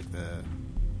them made like the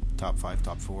top 5,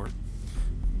 top 4.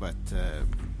 But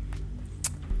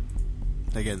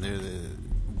again, they're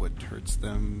what hurts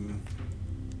them.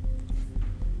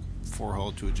 4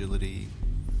 hull, 2 agility.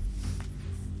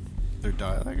 Their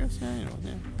dial, I guess. Yeah,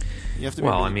 yeah. You have to.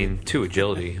 Well, really, I mean, 2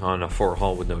 agility on a 4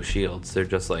 hull with no shields. They're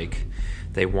just like,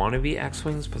 they want to be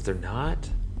X-wings, but they're not.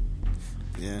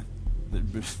 Yeah,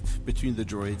 between the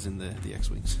droids and the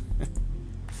X-wings.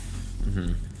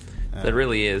 Mm-hmm. That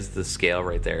really is the scale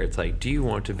right there. It's like, do you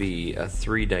want to be a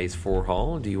 3 dice 4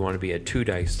 hull? Do you want to be a 2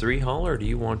 dice 3 hull, or do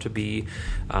you want to be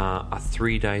a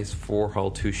 3 dice 4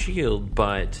 hull 2 shield?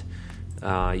 But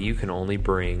you can only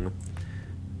bring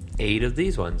 8 of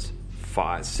these ones,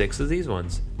 6 of these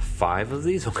ones, 5 of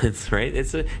these ones, right?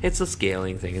 It's a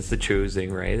scaling thing. It's the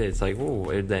choosing, right? It's like, oh,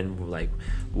 and then like,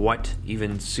 what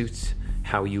even suits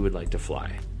how you would like to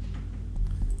fly,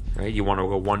 right? You want to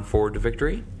go 1 forward to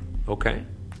victory, okay?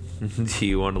 Do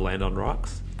you want to land on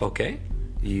rocks, okay?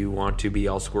 You want to be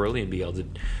all squirrely and be able to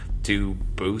do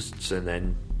boosts and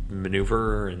then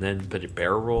maneuver and then put a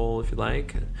barrel roll if you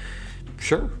like.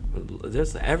 Sure,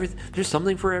 there's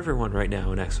something for everyone right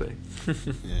now in X-Wing.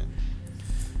 Yeah,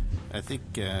 I think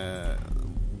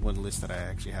one list that I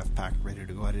actually have packed ready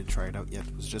to go. I didn't try it out yet.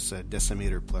 Was just a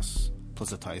decimator plus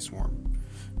a tie swarm.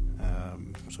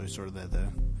 So it's sort of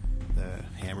the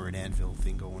hammer and anvil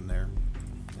thing going there.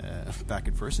 Back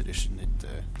in first edition, it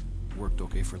worked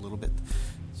okay for a little bit.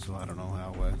 So I don't know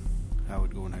how it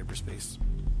would go in hyperspace.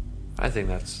 I think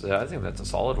that's a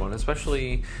solid one,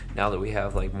 especially now that we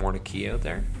have like Morna Key out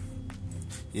there.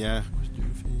 Yeah,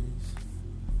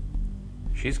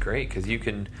 she's great because you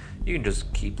can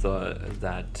just keep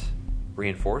that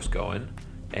reinforce going,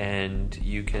 and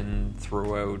you can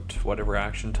throw out whatever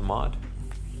action to mod.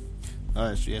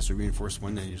 So reinforce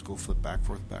one, then you just go flip back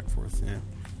forth. Yeah.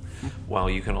 Well,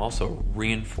 you can also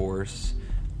reinforce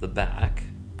the back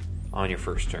on your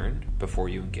first turn before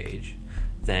you engage.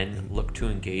 Then look to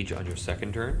engage on your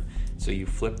second turn. So you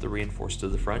flip the reinforce to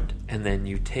the front, and then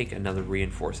you take another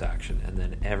reinforce action, and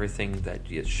then everything that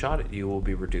gets shot at you will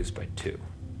be reduced by 2.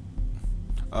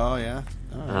 Oh yeah,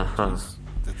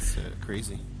 that's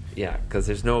crazy. Yeah, because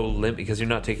there's no limit, because you're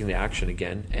not taking the action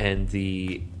again, and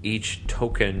each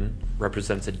token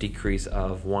represents a decrease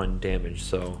of 1 damage.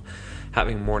 So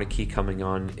having Morna Key coming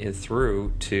on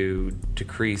through to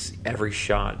decrease every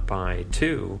shot by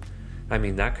 2. I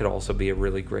mean, that could also be a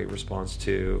really great response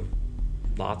to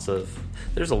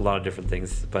there's a lot of different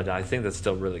things, but I think that's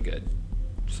still really good.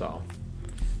 So,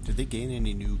 did they gain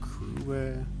any new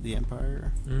crew? The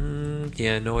Empire?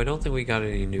 Yeah, no, I don't think we got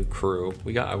any new crew.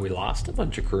 We lost a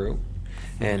bunch of crew,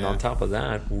 and on top of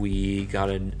that, we got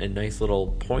a nice little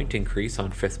point increase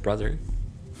on Fifth Brother.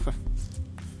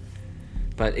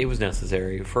 But it was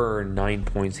necessary. For 9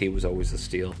 points, he was always a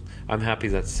steal. I'm happy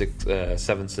that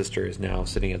Seventh Sister is now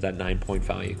sitting at that 9-point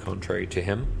value, contrary to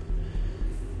him.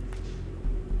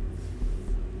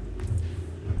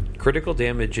 Critical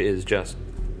damage is just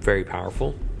very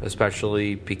powerful,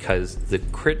 especially because the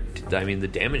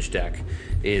damage deck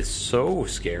is so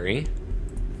scary.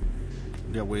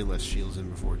 Got way less shields than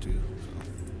before too.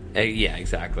 So. Yeah,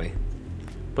 exactly.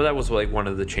 But that was like one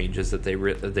of the changes that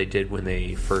they did when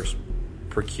they first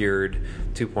procured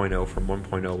 2.0 from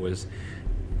 1.0, was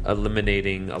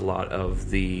eliminating a lot of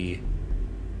the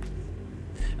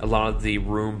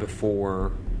room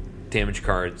before damage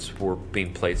cards were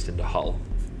being placed into Hull.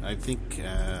 I think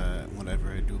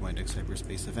whenever I do my next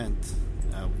hyperspace event,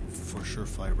 I'll for sure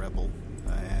fly Rebel.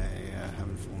 I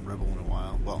haven't flown Rebel in a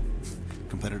while, well,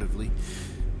 competitively.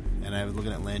 And I was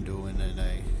looking at Lando, and then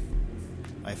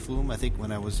I flew him. I think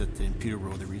when I was in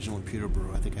Peterborough, the regional in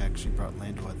Peterborough, I think I actually brought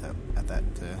Lando at that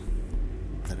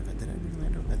event. Did I bring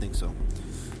Lando? I think so.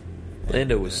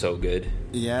 Lando was so good.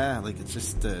 Yeah, like it's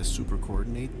just super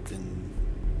coordinate, and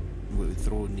we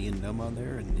throw Knee and Numb on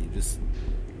there, and you just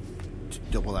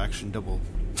double action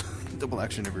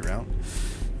every round.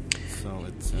 So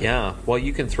it's yeah. Well,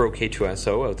 you can throw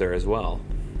K2SO out there as well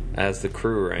as the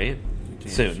crew, right?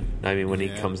 Soon. I mean, when he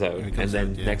comes out, and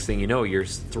then next thing you know, you're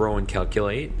throwing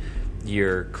Calculate,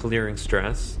 you're clearing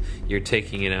stress, you're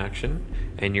taking an action,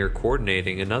 and you're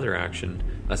coordinating another action.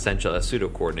 Essentially, a pseudo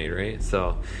coordinate, right?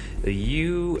 So,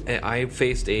 I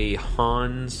faced a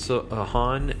Han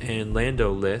and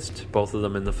Lando list, both of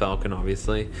them in the Falcon,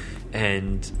 obviously,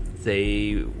 and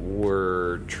they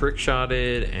were trick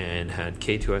shotted and had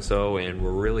K2SO and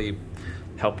were really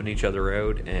helping each other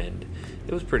out, and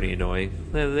it was pretty annoying.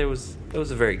 It was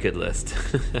a very good list.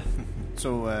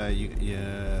 So you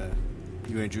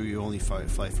Andrew, you only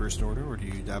fly First Order, or do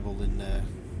you dabble in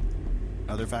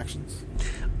other factions?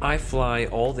 I fly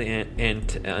all the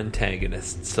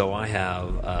antagonists. So I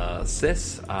have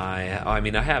Cis. I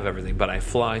have everything, but I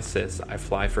fly Cis, I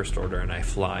fly First Order, and I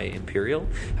fly Imperial.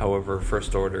 However,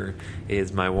 First Order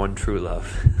is my one true love.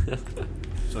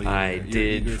 So I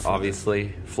did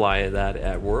obviously fly that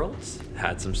at Worlds.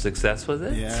 Had some success with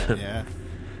it. Yeah.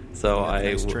 So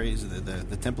nice trays,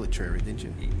 the template tray, right, didn't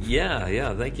you?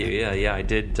 Yeah. Thank you. Yeah. I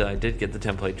did get the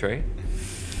template tray.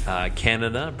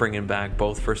 Canada bringing back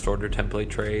both First Order template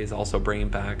trays, also bringing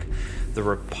back the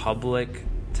Republic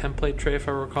template tray, if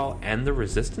I recall, and the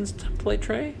Resistance template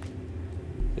tray.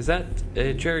 Is that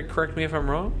Jared? Correct me if I'm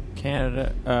wrong.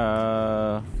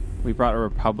 Canada. We brought a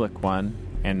Republic one,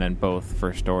 and then both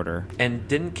First Order. And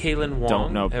didn't Kaylin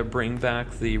Wong bring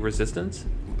back the Resistance?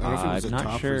 I don't know if it was I'm not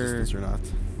top sure Resistance or not.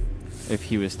 If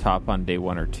he was top on day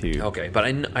 1 or 2. Okay, but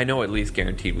I know at least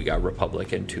guaranteed we got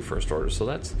Republic and 2 First Orders, so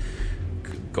that's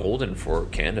golden for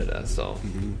Canada. So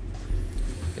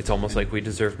it's almost like we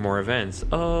deserve more events.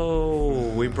 Oh,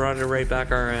 we brought it right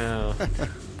back around.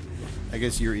 I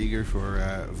guess you're eager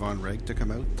for Von Reg to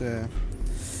come out.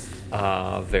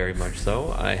 Very much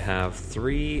so. I have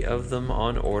 3 of them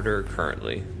on order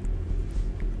currently.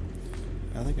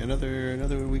 I think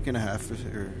another week and a half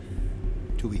or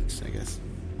 2 weeks, I guess.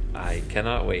 I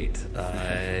cannot wait.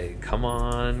 Come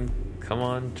on,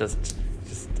 just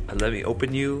let me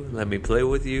open you, let me play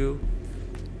with you.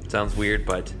 Sounds weird,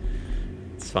 but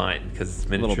it's fine because it's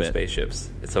miniature spaceships.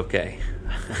 It's okay.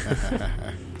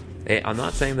 Hey, I'm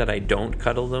not saying that I don't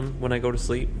cuddle them when I go to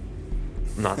sleep.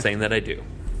 I'm not saying that I do.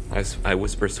 I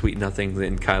whisper sweet nothings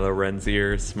in Kylo Ren's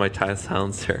ears, my TIE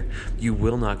silencer. You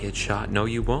will not get shot. No,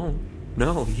 you won't.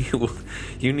 No,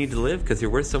 you need to live because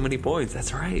you're worth so many points.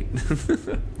 That's right.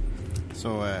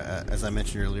 So, as I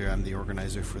mentioned earlier, I'm the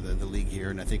organizer for the league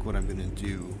here, and I think what I'm going to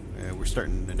do, we're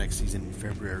starting the next season in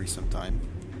February sometime.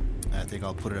 I think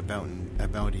I'll put a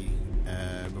bounty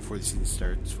before the season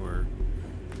starts for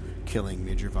killing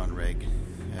Major Von Reg.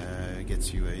 It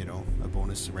gets you a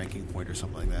bonus ranking point or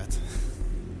something like that.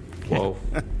 Whoa.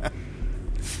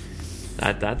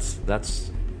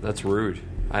 That's rude.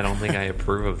 I don't think I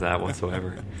approve of that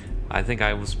whatsoever. I think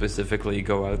I will specifically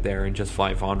go out there and just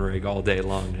fly Von Reg all day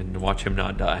long and watch him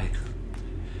not die.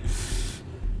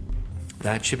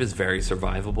 That ship is very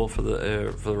survivable for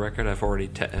the record. I've already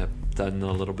done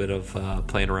a little bit of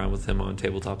playing around with him on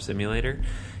Tabletop Simulator.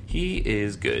 He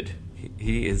is good.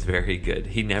 He is very good.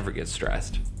 He never gets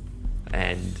stressed.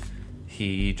 And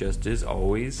he just is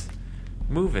always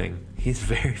moving. He's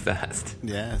very fast.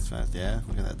 Yeah, it's fast. Yeah,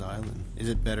 look at that dial. And is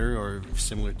it better or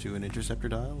similar to an interceptor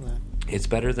dial? It's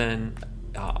better than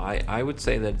I would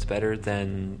say that it's better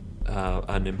than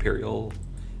an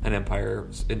Empire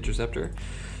interceptor.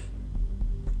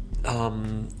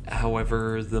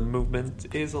 However, the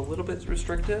movement is a little bit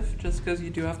restrictive, just because you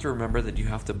do have to remember that you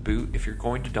have to boot. If you're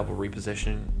going to double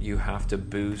reposition, you have to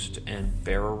boost and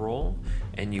barrel roll,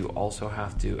 and you also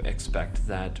have to expect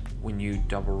that when you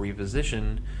double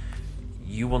reposition,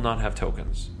 you will not have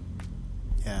tokens.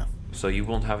 Yeah. So you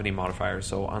won't have any modifiers.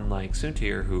 So unlike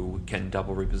Soontir, who can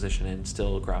double reposition and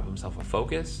still grab himself a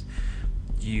focus,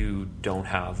 you don't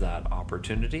have that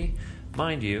opportunity.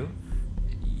 Mind you,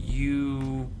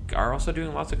 you are also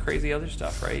doing lots of crazy other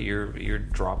stuff, right? You're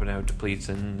dropping out depletes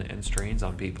and strains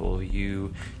on people.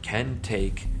 You can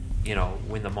take,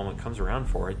 when the moment comes around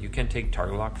for it, you can take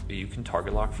target lock. You can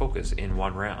target lock focus in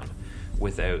one round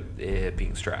without it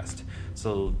being stressed.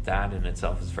 So that in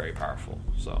itself is very powerful.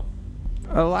 So,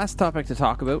 last topic to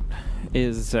talk about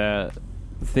is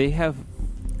they have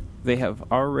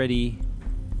already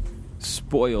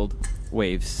spoiled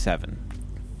Wave 7.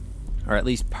 Or at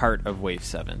least part of Wave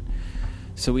 7.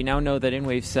 So we now know that in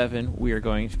Wave 7 we are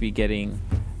going to be getting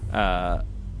the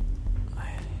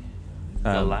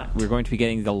LAT. We're going to be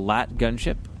getting the LAT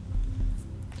gunship.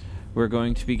 We're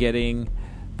going to be getting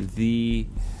the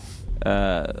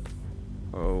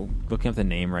looking up the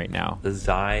name right now. The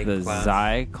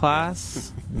Xi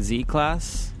class, Z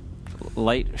class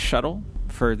light shuttle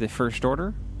for the First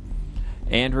Order.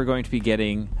 And we're going to be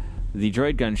getting the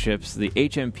droid gunships, the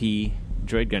HMP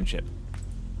droid gunship.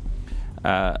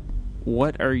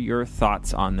 What are your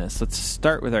thoughts on this? Let's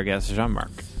start with our guest,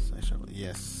 Jean-Marc.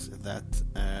 Yes, that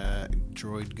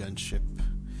droid gunship.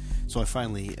 So I've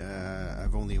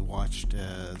only watched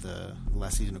the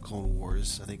last season of Clone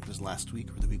Wars. I think it was last week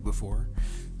or the week before.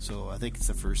 So I think it's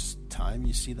the first time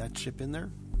you see that ship in there,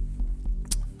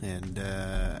 and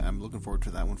I'm looking forward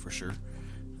to that one for sure.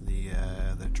 The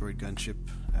droid gunship.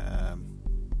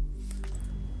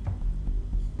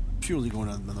 Purely going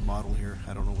on the model here.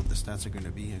 I don't know what the stats are going to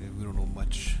be. We don't know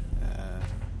much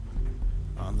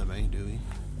on them, do we?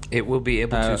 It will be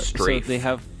able to strafe. So they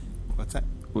have. What's that?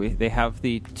 They have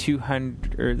the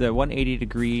 200 or the 180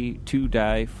 degree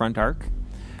 2-die front arc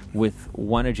with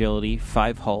 1 agility,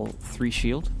 5 hull, 3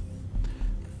 shield.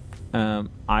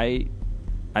 I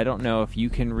don't know if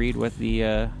you can read what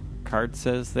the card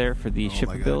says there for the ship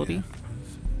ability. Yeah.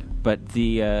 But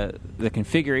the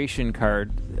configuration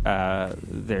card,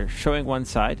 they're showing one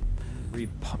side,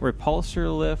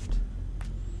 repulsor lift,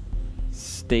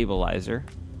 stabilizer,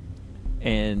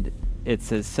 and it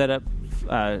says set up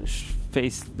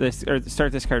face this or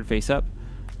start this card face up,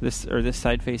 this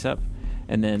side face up,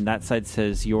 and then that side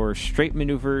says your straight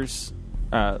maneuvers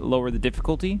lower the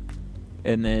difficulty,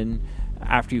 and then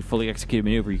after you fully execute a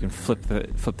maneuver, you can flip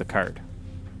the card.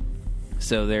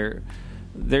 So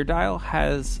their dial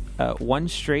has 1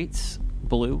 straights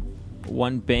blue,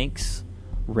 1 banks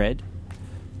red,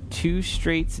 2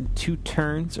 straights and 2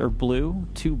 turns are blue,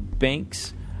 2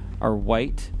 banks are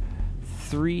white,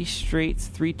 3 straights,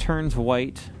 3 turns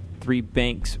white, 3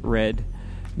 banks red,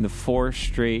 and the 4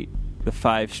 straight, the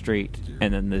 5 straight,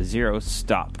 and then the 0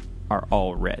 stop are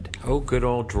all red. Oh, good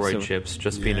old droid ships,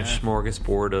 just being a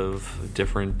smorgasbord of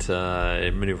different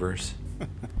maneuvers.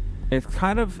 It's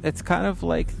kind of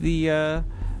like the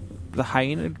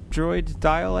Hyena droid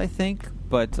dial, I think,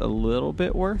 but a little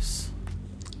bit worse.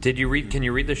 Can you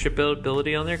read the ship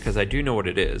ability on there? Because I do know what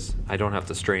it is. I don't have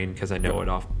to strain because I know it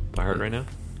off by heart right now.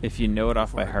 If you know it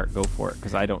off by heart, go for it,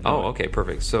 because I don't know. Oh, okay,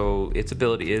 perfect. So its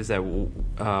ability is that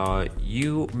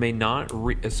you may not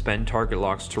spend target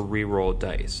locks to re-roll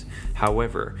dice.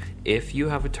 However, if you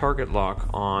have a target lock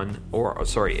on,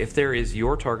 if there is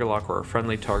your target lock or a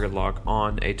friendly target lock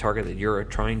on a target that you're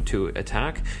trying to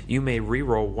attack, you may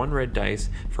re-roll 1 red dice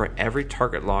for every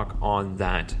target lock on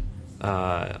that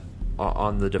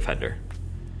on the defender.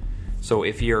 So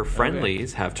if your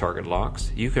friendlies have target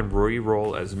locks, you can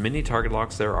re-roll as many target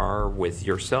locks there are with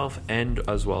yourself and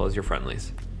as well as your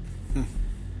friendlies.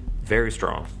 Very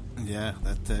strong. Yeah,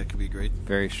 that could be great.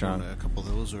 Very strong. A couple of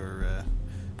those, or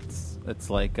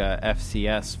it's like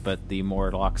FCS, but the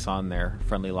more locks on there,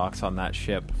 friendly locks on that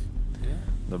ship,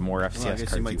 the more FCS I guess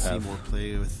cards you might see have. more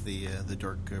play with the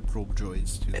dark probe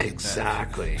droids too.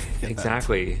 Exactly.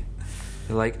 Exactly.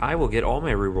 Like, I will get all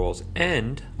my rerolls,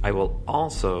 and I will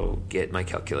also get my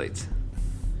calculates.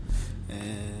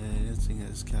 And this thing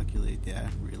is calculate,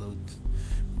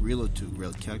 reload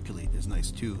to calculate is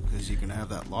nice too, because you can have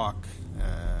that lock.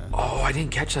 I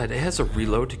didn't catch that. It has a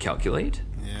reload to calculate?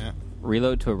 Yeah.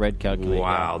 Reload to a red calculator.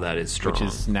 Wow, that is strong. Which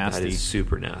is nasty. That is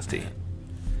super nasty.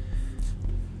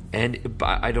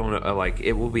 But I don't know, like,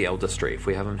 it will be able to strafe.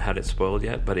 We haven't had it spoiled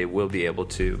yet, but it will be able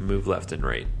to move left and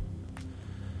right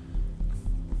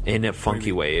in a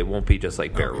funky way. It won't be just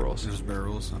like barrel rolls. Just barrel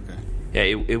rolls, okay.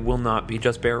 Yeah, it will not be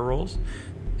just barrel rolls.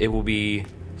 It will be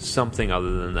something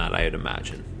other than that, I'd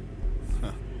imagine.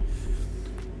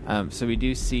 So we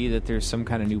do see that there's some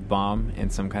kind of new bomb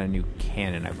and some kind of new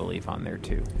cannon, I believe, on there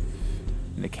too.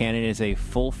 And the cannon is a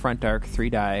full front arc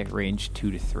 3-die, range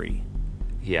 2 to 3.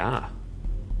 Yeah.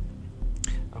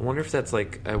 I wonder if that's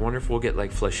like. I wonder if we'll get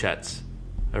like flechettes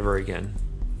ever again.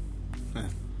 Huh.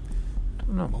 I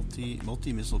don't know.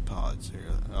 Multi missile pods here.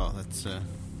 Oh, that's charge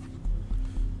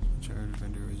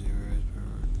defender is yours.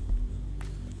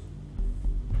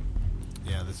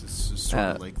 Yeah, this is sort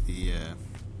of like the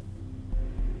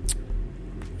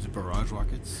is it barrage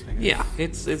rockets? I guess? Yeah,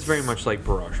 it's very much like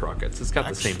barrage rockets. It's got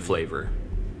the same flavor.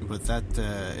 But that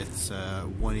it's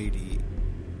 180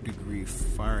 degree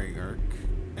firing arc,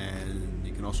 and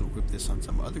you can also equip this on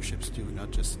some other ships too,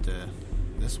 not just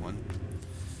this one.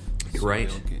 You're right.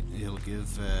 It'll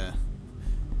give.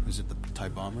 Is it the TIE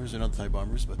bombers? They're not the TIE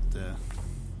bombers, but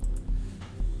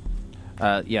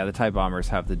yeah, the TIE bombers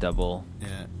have the double.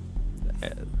 yeah.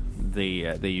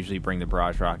 They usually bring the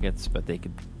barrage rockets, but they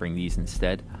could bring these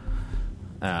instead.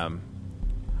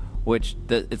 Which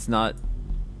it's not,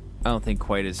 I don't think,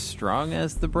 quite as strong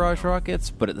as the barrage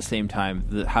rockets, but at the same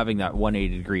time, having that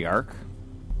 180 degree arc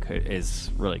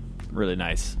is really, really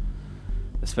nice,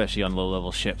 especially on low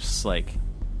level ships. Like,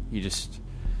 you just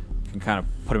can kind of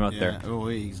put them out there. Oh,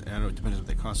 I don't know. It depends on what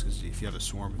they cost, because if you have a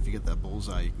swarm, if you get that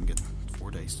bullseye, you can get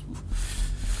 4 dice. Oof.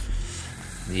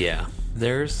 Yeah,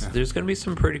 there's going to be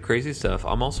some pretty crazy stuff.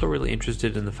 I'm also really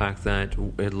interested in the fact that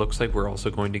it looks like we're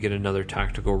also going to get another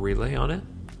tactical relay on it.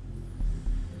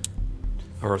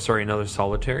 Or, sorry, another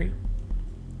solitary.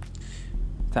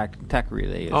 Tac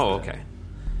relay is okay.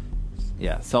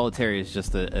 Yeah, solitary is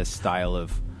just a style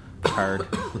of card,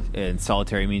 and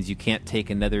solitary means you can't take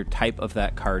another type of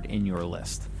that card in your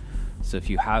list. So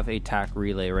if you have a TAC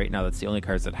relay right now, that's the only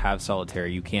cards that have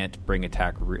solitary. You can't bring a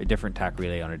different TAC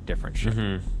relay on a different ship.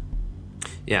 Mm-hmm.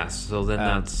 Yeah, so then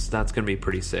that's going to be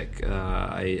pretty sick.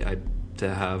 To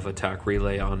have a TAC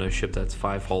relay on a ship that's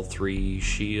 5 hull 3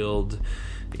 shield,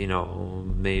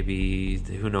 maybe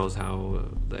who knows how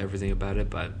everything about it,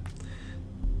 but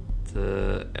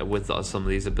with some of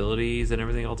these abilities and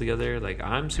everything all together, like,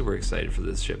 I'm super excited for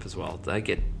this ship as well.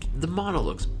 The mono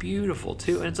looks beautiful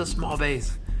too, and it's a small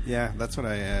base. Yeah, that's what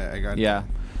I got. Yeah,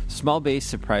 small base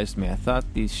surprised me. I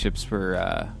thought these ships were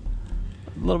a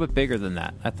little bit bigger than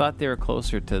that. I thought they were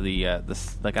closer to the I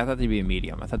thought they'd be a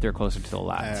medium. I thought they were closer to the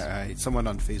lats. Someone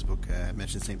on Facebook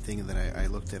mentioned the same thing, and then I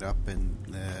looked it up, and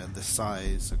the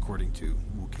size, according to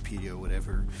Wikipedia or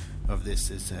whatever, of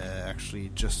this is actually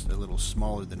just a little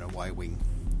smaller than a Y-wing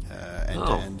end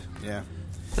to end. Yeah.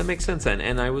 That makes sense then.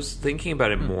 And I was thinking about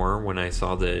it more when I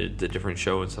saw the different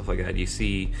show and stuff like that. You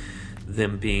see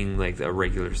them being like a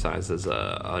regular size as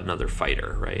another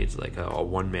fighter, right? Like a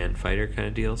one-man fighter kind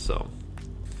of deal, so...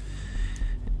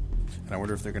 And I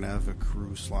wonder if they're going to have a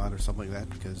crew slot or something like that,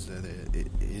 because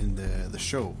in the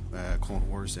show, Clone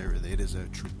Wars, it is a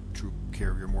troop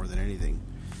carrier more than anything.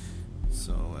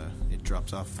 So it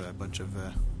drops off a bunch of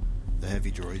the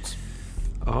heavy droids.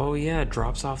 Oh yeah, it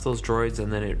drops off those droids,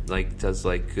 and then it does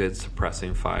good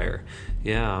suppressing fire.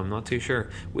 Yeah, I'm not too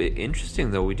sure. Interesting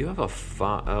though, we do have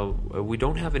we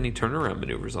don't have any turnaround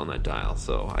maneuvers on that dial,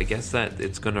 so I guess that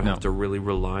it's going to have to really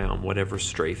rely on whatever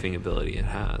strafing ability it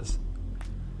has.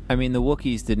 I mean, the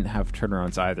Wookiees didn't have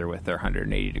turnarounds either with their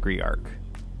 180 degree arc,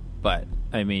 but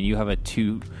I mean, you have a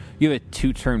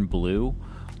 2-turn blue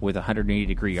with a 180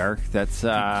 degree arc. That's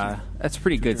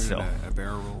pretty good still. A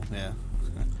barrel roll, yeah.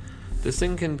 This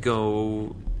thing can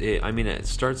go... it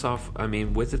starts off...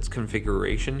 with its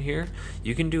configuration here,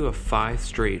 you can do a 5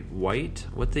 straight white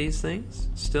with these things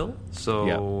still.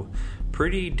 So,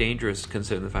 pretty dangerous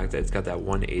considering the fact that it's got that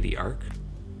 180 arc.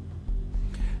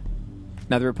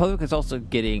 Now, the Republic is also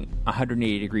getting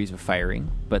 180 degrees of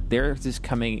firing, but theirs is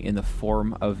coming in the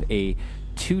form of a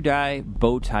 2-die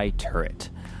bow tie turret,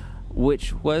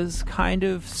 which was kind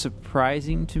of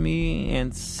surprising to me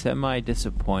and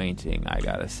semi-disappointing, I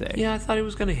gotta say. Yeah, I thought it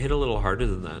was going to hit a little harder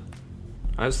than that.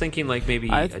 I was thinking maybe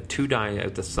a 2-die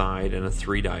out the side and a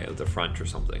 3-die out the front or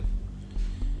something.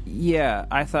 Yeah,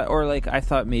 I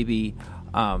thought maybe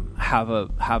have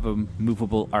a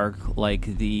movable arc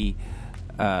like the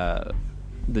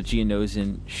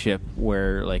Geonosian ship,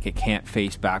 where it can't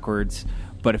face backwards,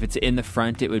 but if it's in the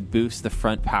front, it would boost the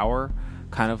front power,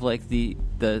 kind of like the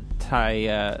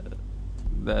TIE,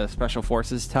 the Special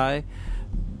Forces TIE,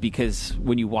 because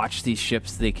when you watch these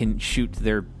ships, they can shoot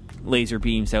their laser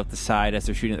beams out the side as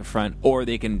they're shooting at the front, or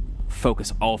they can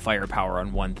focus all firepower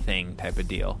on one thing type of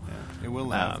deal. Yeah. It will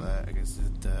have, I guess,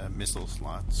 missile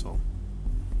slot, so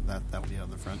that'll be on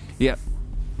the front. Yep.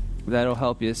 That'll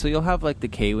help you. So you'll have like the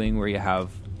K-Wing where you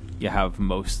have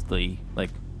mostly like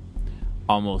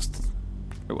almost,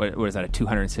 what is that, a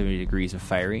 270 degrees of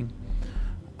firing.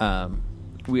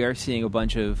 We are seeing a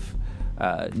bunch of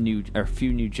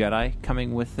few new Jedi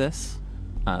coming with this.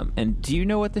 And do you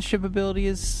know what the ship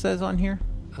ability says on here,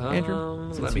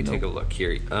 Andrew? Let me take a look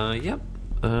here. Yep.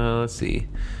 Let's see.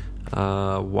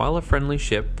 While a friendly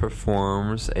ship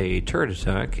performs a turret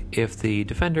attack, if the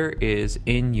defender is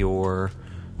in your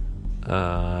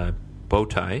bow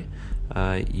tie,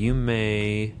 you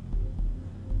may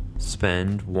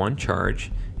spend 1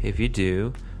 charge. If you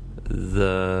do,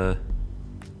 the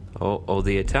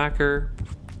attacker.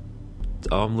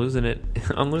 Oh, I'm losing it.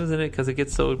 I'm losing it because it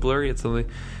gets so blurry. It's only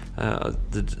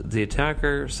the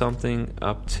attacker something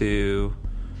up to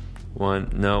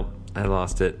 1. No, I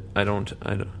lost it. I don't.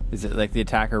 Is it like the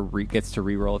attacker gets to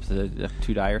reroll up to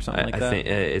 2 die or something like that?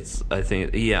 I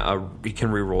think you can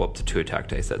reroll up to 2 attack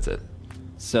dice. That's it.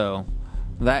 So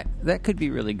that could be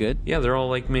really good. Yeah, they're all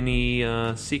like mini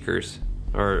sinkers,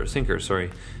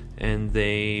 sorry, and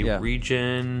they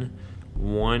regen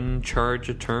 1 charge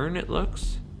a turn. It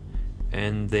looks.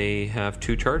 And they have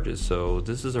 2 charges, so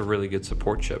this is a really good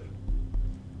support ship.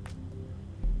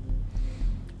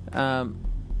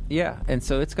 Yeah, and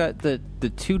so it's got the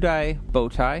 2 die bow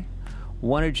tie,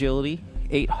 1 agility,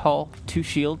 8 hull, 2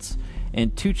 shields,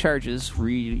 and 2 charges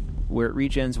where it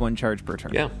regens 1 charge per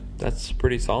turn. Yeah, that's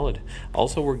pretty solid.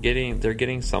 Also, they're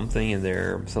getting something in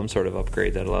there, some sort of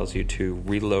upgrade that allows you to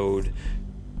reload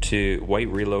to white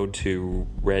reload to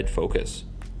red focus.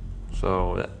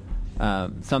 So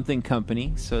something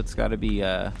company, so it's got to be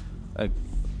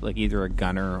like either a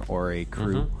gunner or a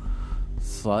crew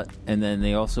slot. And then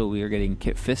we are getting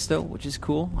Kit Fisto, which is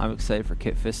cool. I'm excited for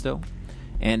Kit Fisto,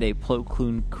 and a Plo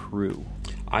Koon crew.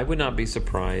 I would not be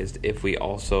surprised if we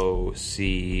also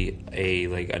see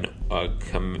an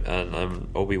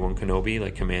Obi-Wan Kenobi,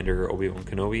 like Commander Obi-Wan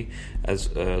Kenobi, as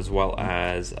well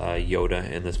as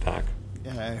Yoda in this pack.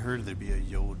 Yeah, I heard there'd be a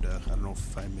Yoda. I don't know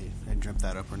if I dreamt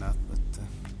that up or not, but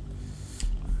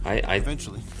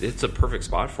eventually, it's a perfect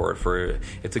spot for it.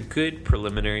 It's a good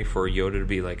preliminary for Yoda to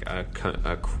be like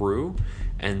a crew,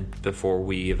 and before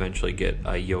we eventually get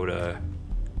a Yoda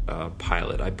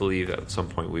pilot. I believe at some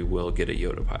point we will get a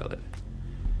Yoda pilot.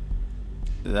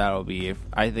 That'll be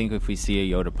I think if we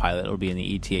see a Yoda pilot, it'll be in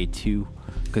the ETA-2,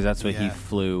 because that's what he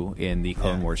flew in the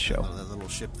Clone Wars show. That little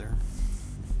ship there.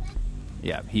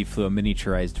 Yeah, he flew a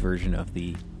miniaturized version of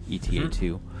the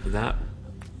ETA-2.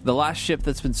 The last ship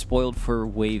that's been spoiled for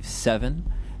Wave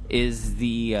 7 is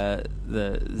the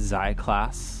Xi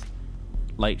class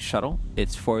light shuttle.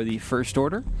 It's for the First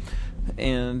Order,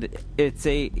 and it's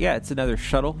another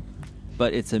shuttle,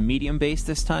 but it's a medium base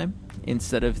this time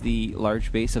instead of the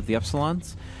large base of the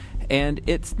Epsilons. And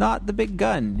it's not the big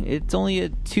gun. It's only a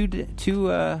two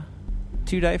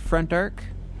die front arc,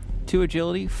 2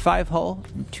 agility, 5 hull,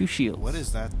 and 2 shields. What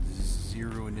is that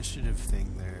 0 initiative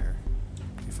thing there?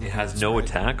 It has no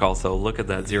attack. Also, look at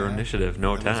that 0 initiative,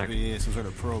 no attack. Must be some sort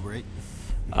of probe, right?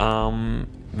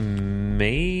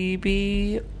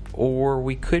 Maybe, or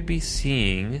we could be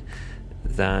seeing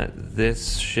that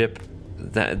this ship,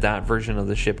 that version of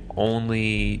the ship,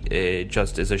 only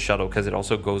just is a shuttle because it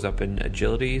also goes up in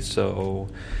agility. So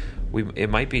it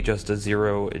might be just a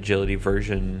 0 agility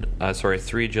version.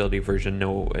 3 agility version,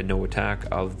 no attack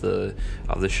of the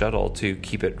shuttle to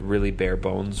keep it really bare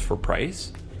bones for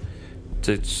price.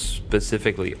 To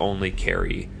specifically only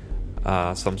carry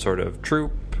some sort of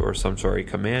troop or some sort of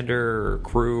commander or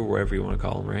crew, whatever you want to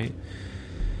call them, right?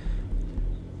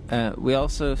 We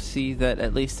also see that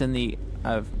at least in the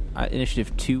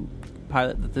Initiative 2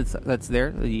 pilot that's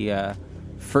there, the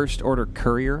First Order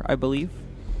Courier, I believe,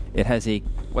 it has a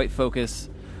white focus,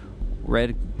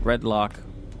 red lock,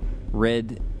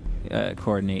 red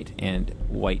coordinate, and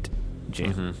white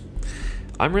jam.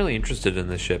 I'm really interested in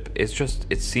this ship. It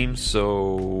seems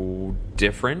so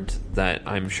different that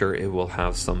I'm sure it will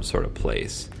have some sort of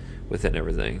place within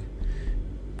everything.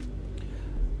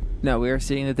 Now, we are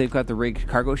seeing that they've got the rigged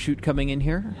cargo chute coming in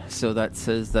here, so that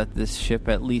says that this ship,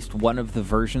 at least one of the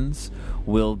versions,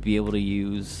 will be able to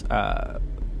use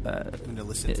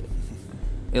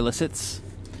illicits.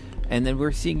 And then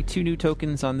we're seeing 2 new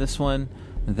tokens on this one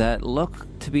that look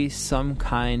to be some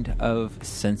kind of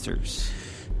sensors.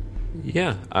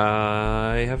 Yeah,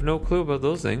 I have no clue about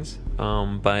those things,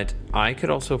 but I could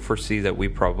also foresee that we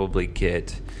probably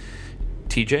get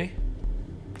TJ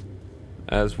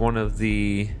as one of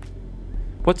the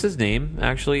What's his name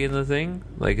actually in the thing?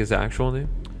 Like his actual name?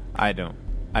 I don't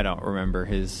remember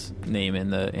his name in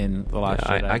the last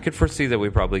Jedi. I could foresee that we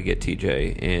probably get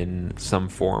TJ in some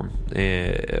form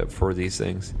for these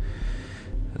things.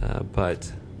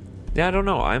 But yeah, I don't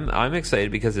know. I'm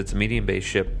excited because it's a medium-based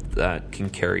ship that can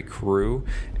carry crew,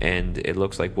 and it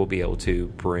looks like we'll be able to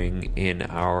bring in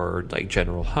our like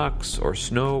General Hux or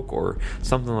Snoke or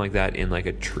something like that in like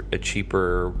a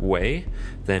cheaper way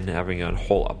than having a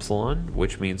whole Upsilon,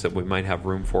 which means that we might have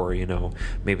room for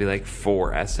maybe like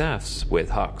 4 SFs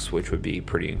with Hux, which would be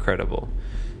pretty incredible.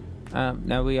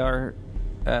 Now we are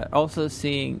also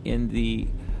seeing in the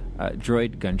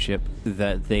droid gunship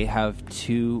that they have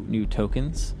 2 new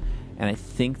tokens. And I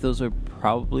think those are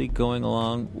probably going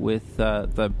along with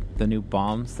the new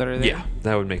bombs that are there. Yeah,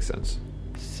 that would make sense.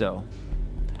 So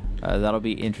that'll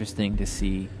be interesting to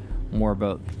see more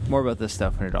about this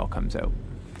stuff when it all comes out.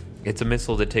 It's a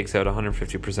missile that takes out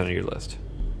 150% of your list.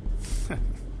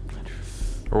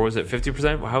 Or was it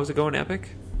 50%? How was it going,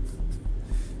 Epic?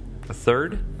 A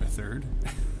third? A third.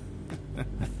 A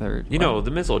third. You know,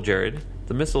 the missile, Jared.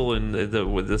 The missile in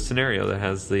the scenario that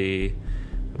has the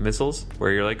missiles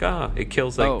where you're like, it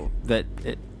kills like that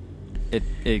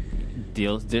it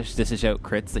dishes out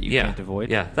crits that you can't avoid.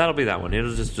 Yeah, that'll be that one.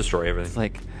 It'll just destroy everything. It's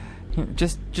like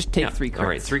just take 3 crits. All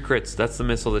right, 3 crits. That's the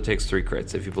missile that takes 3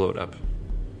 crits if you blow it up.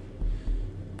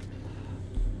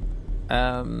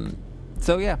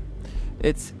 So yeah,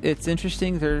 it's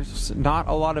interesting. There's not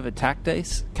a lot of attack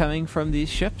dice coming from these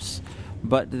ships,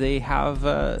 but they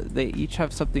each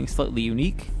have something slightly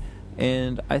unique.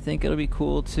 And I think it'll be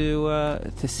cool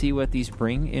to see what these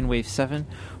bring in Wave 7,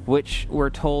 which we're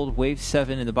told Wave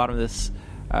 7 in the bottom of this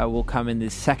will come in the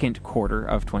second quarter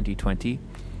of 2020,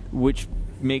 which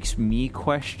makes me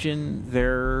question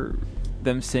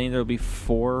them saying there'll be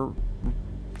 4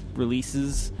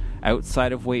 releases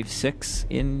outside of Wave 6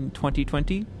 in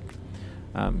 2020,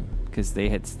 because the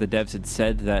devs had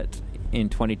said that in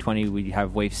 2020 we'd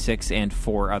have Wave 6 and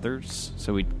 4 others,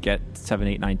 so we'd get 7,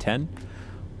 8, 9, 10.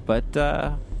 But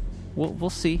we'll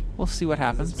see. We'll see what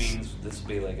happens. This means this would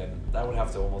be that would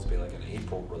have to almost be like an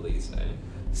April release, eh?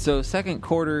 So second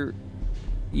quarter,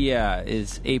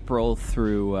 is April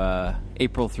through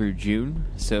June.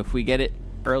 So if we get it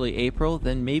early April,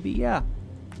 then maybe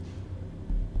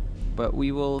But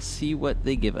we will see what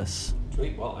they give us.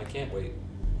 Sweet. Well, I can't wait.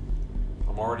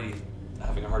 I'm already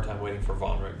having a hard time waiting for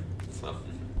Von Rick. So.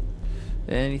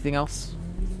 Anything else?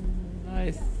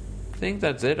 I think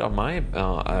that's it on my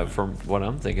from what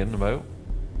I'm thinking about.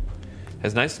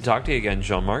 It's nice to talk to you again,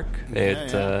 Jean-Marc.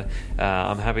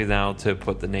 I'm happy now to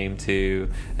put the name to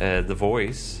the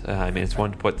voice. I mean, it's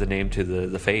one to put the name to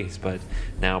the face, but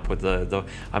now put the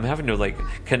I'm having to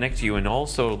connect you in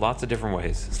also lots of different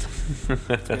ways.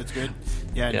 That's good.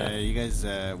 You guys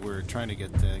were trying to get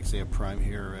say a Prime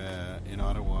here in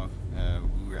Ottawa.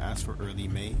 We were asked for early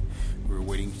May. We were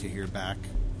waiting to hear back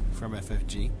from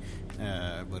FFG.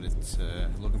 But it's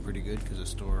looking pretty good because the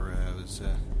store was.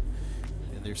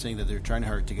 They're saying that they're trying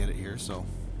hard to get it here. So,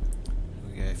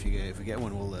 if we get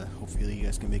one, we'll hopefully you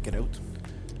guys can make it out.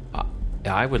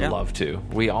 I would love to.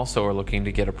 We also are looking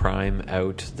to get a Prime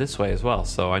out this way as well.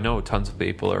 So I know tons of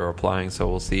people are applying. So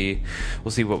we'll see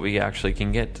what we actually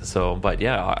can get. So, but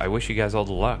I wish you guys all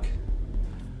the luck.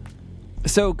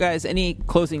 So, guys, any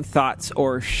closing thoughts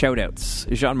or shout-outs?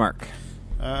 Jean-Marc.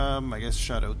 I guess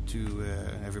shout out to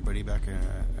everybody back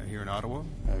here in Ottawa.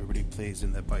 Everybody plays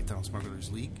in the Bytown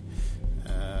Smugglers League.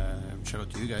 Shout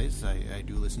out to you guys. I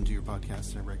do listen to your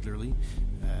podcast regularly,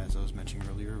 as I was mentioning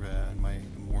earlier, in my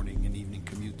morning and evening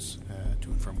commutes to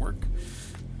and from work.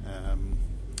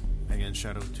 Again,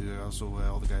 shout out to also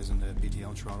all the guys in the BTL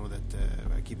in Toronto that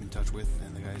I keep in touch with,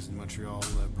 and the guys in Montreal,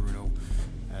 Bruno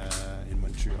in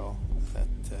Montreal, that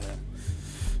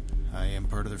I am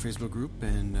part of their Facebook group,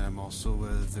 and I'm also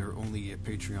their only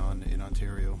Patreon in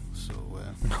Ontario. So,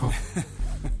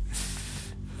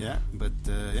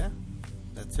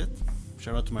 that's it.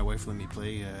 Shout out to my wife, let me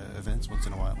play events once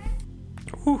in a while.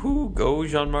 Woohoo! Go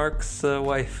Jean-Marc's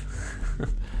wife.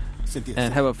 Cynthia.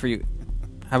 And how about for you?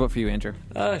 How about for you, Andrew?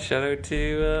 Shout out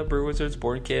to Brew Wizards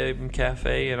Board Game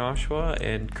Cafe in Oshawa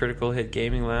and Critical Hit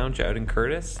Gaming Lounge out in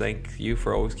Curtis. Thank you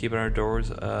for always keeping our doors,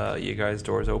 you guys'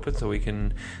 doors open so we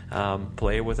can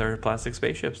play with our plastic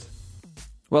spaceships.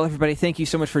 Well, everybody, thank you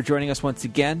so much for joining us once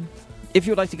again. If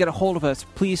you would like to get a hold of us,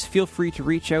 please feel free to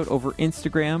reach out over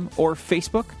Instagram or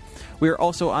Facebook. We are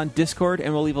also on Discord,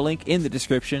 and we'll leave a link in the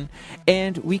description.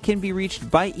 And we can be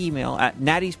reached by email at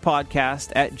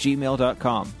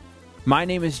nattiespodcast@gmail.com. My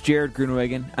name is Jared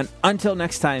Grunewagen, and until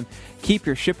next time, keep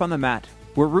your ship on the mat.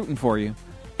 We're rooting for you.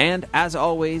 And as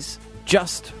always,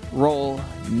 Just Roll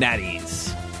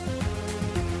Natties.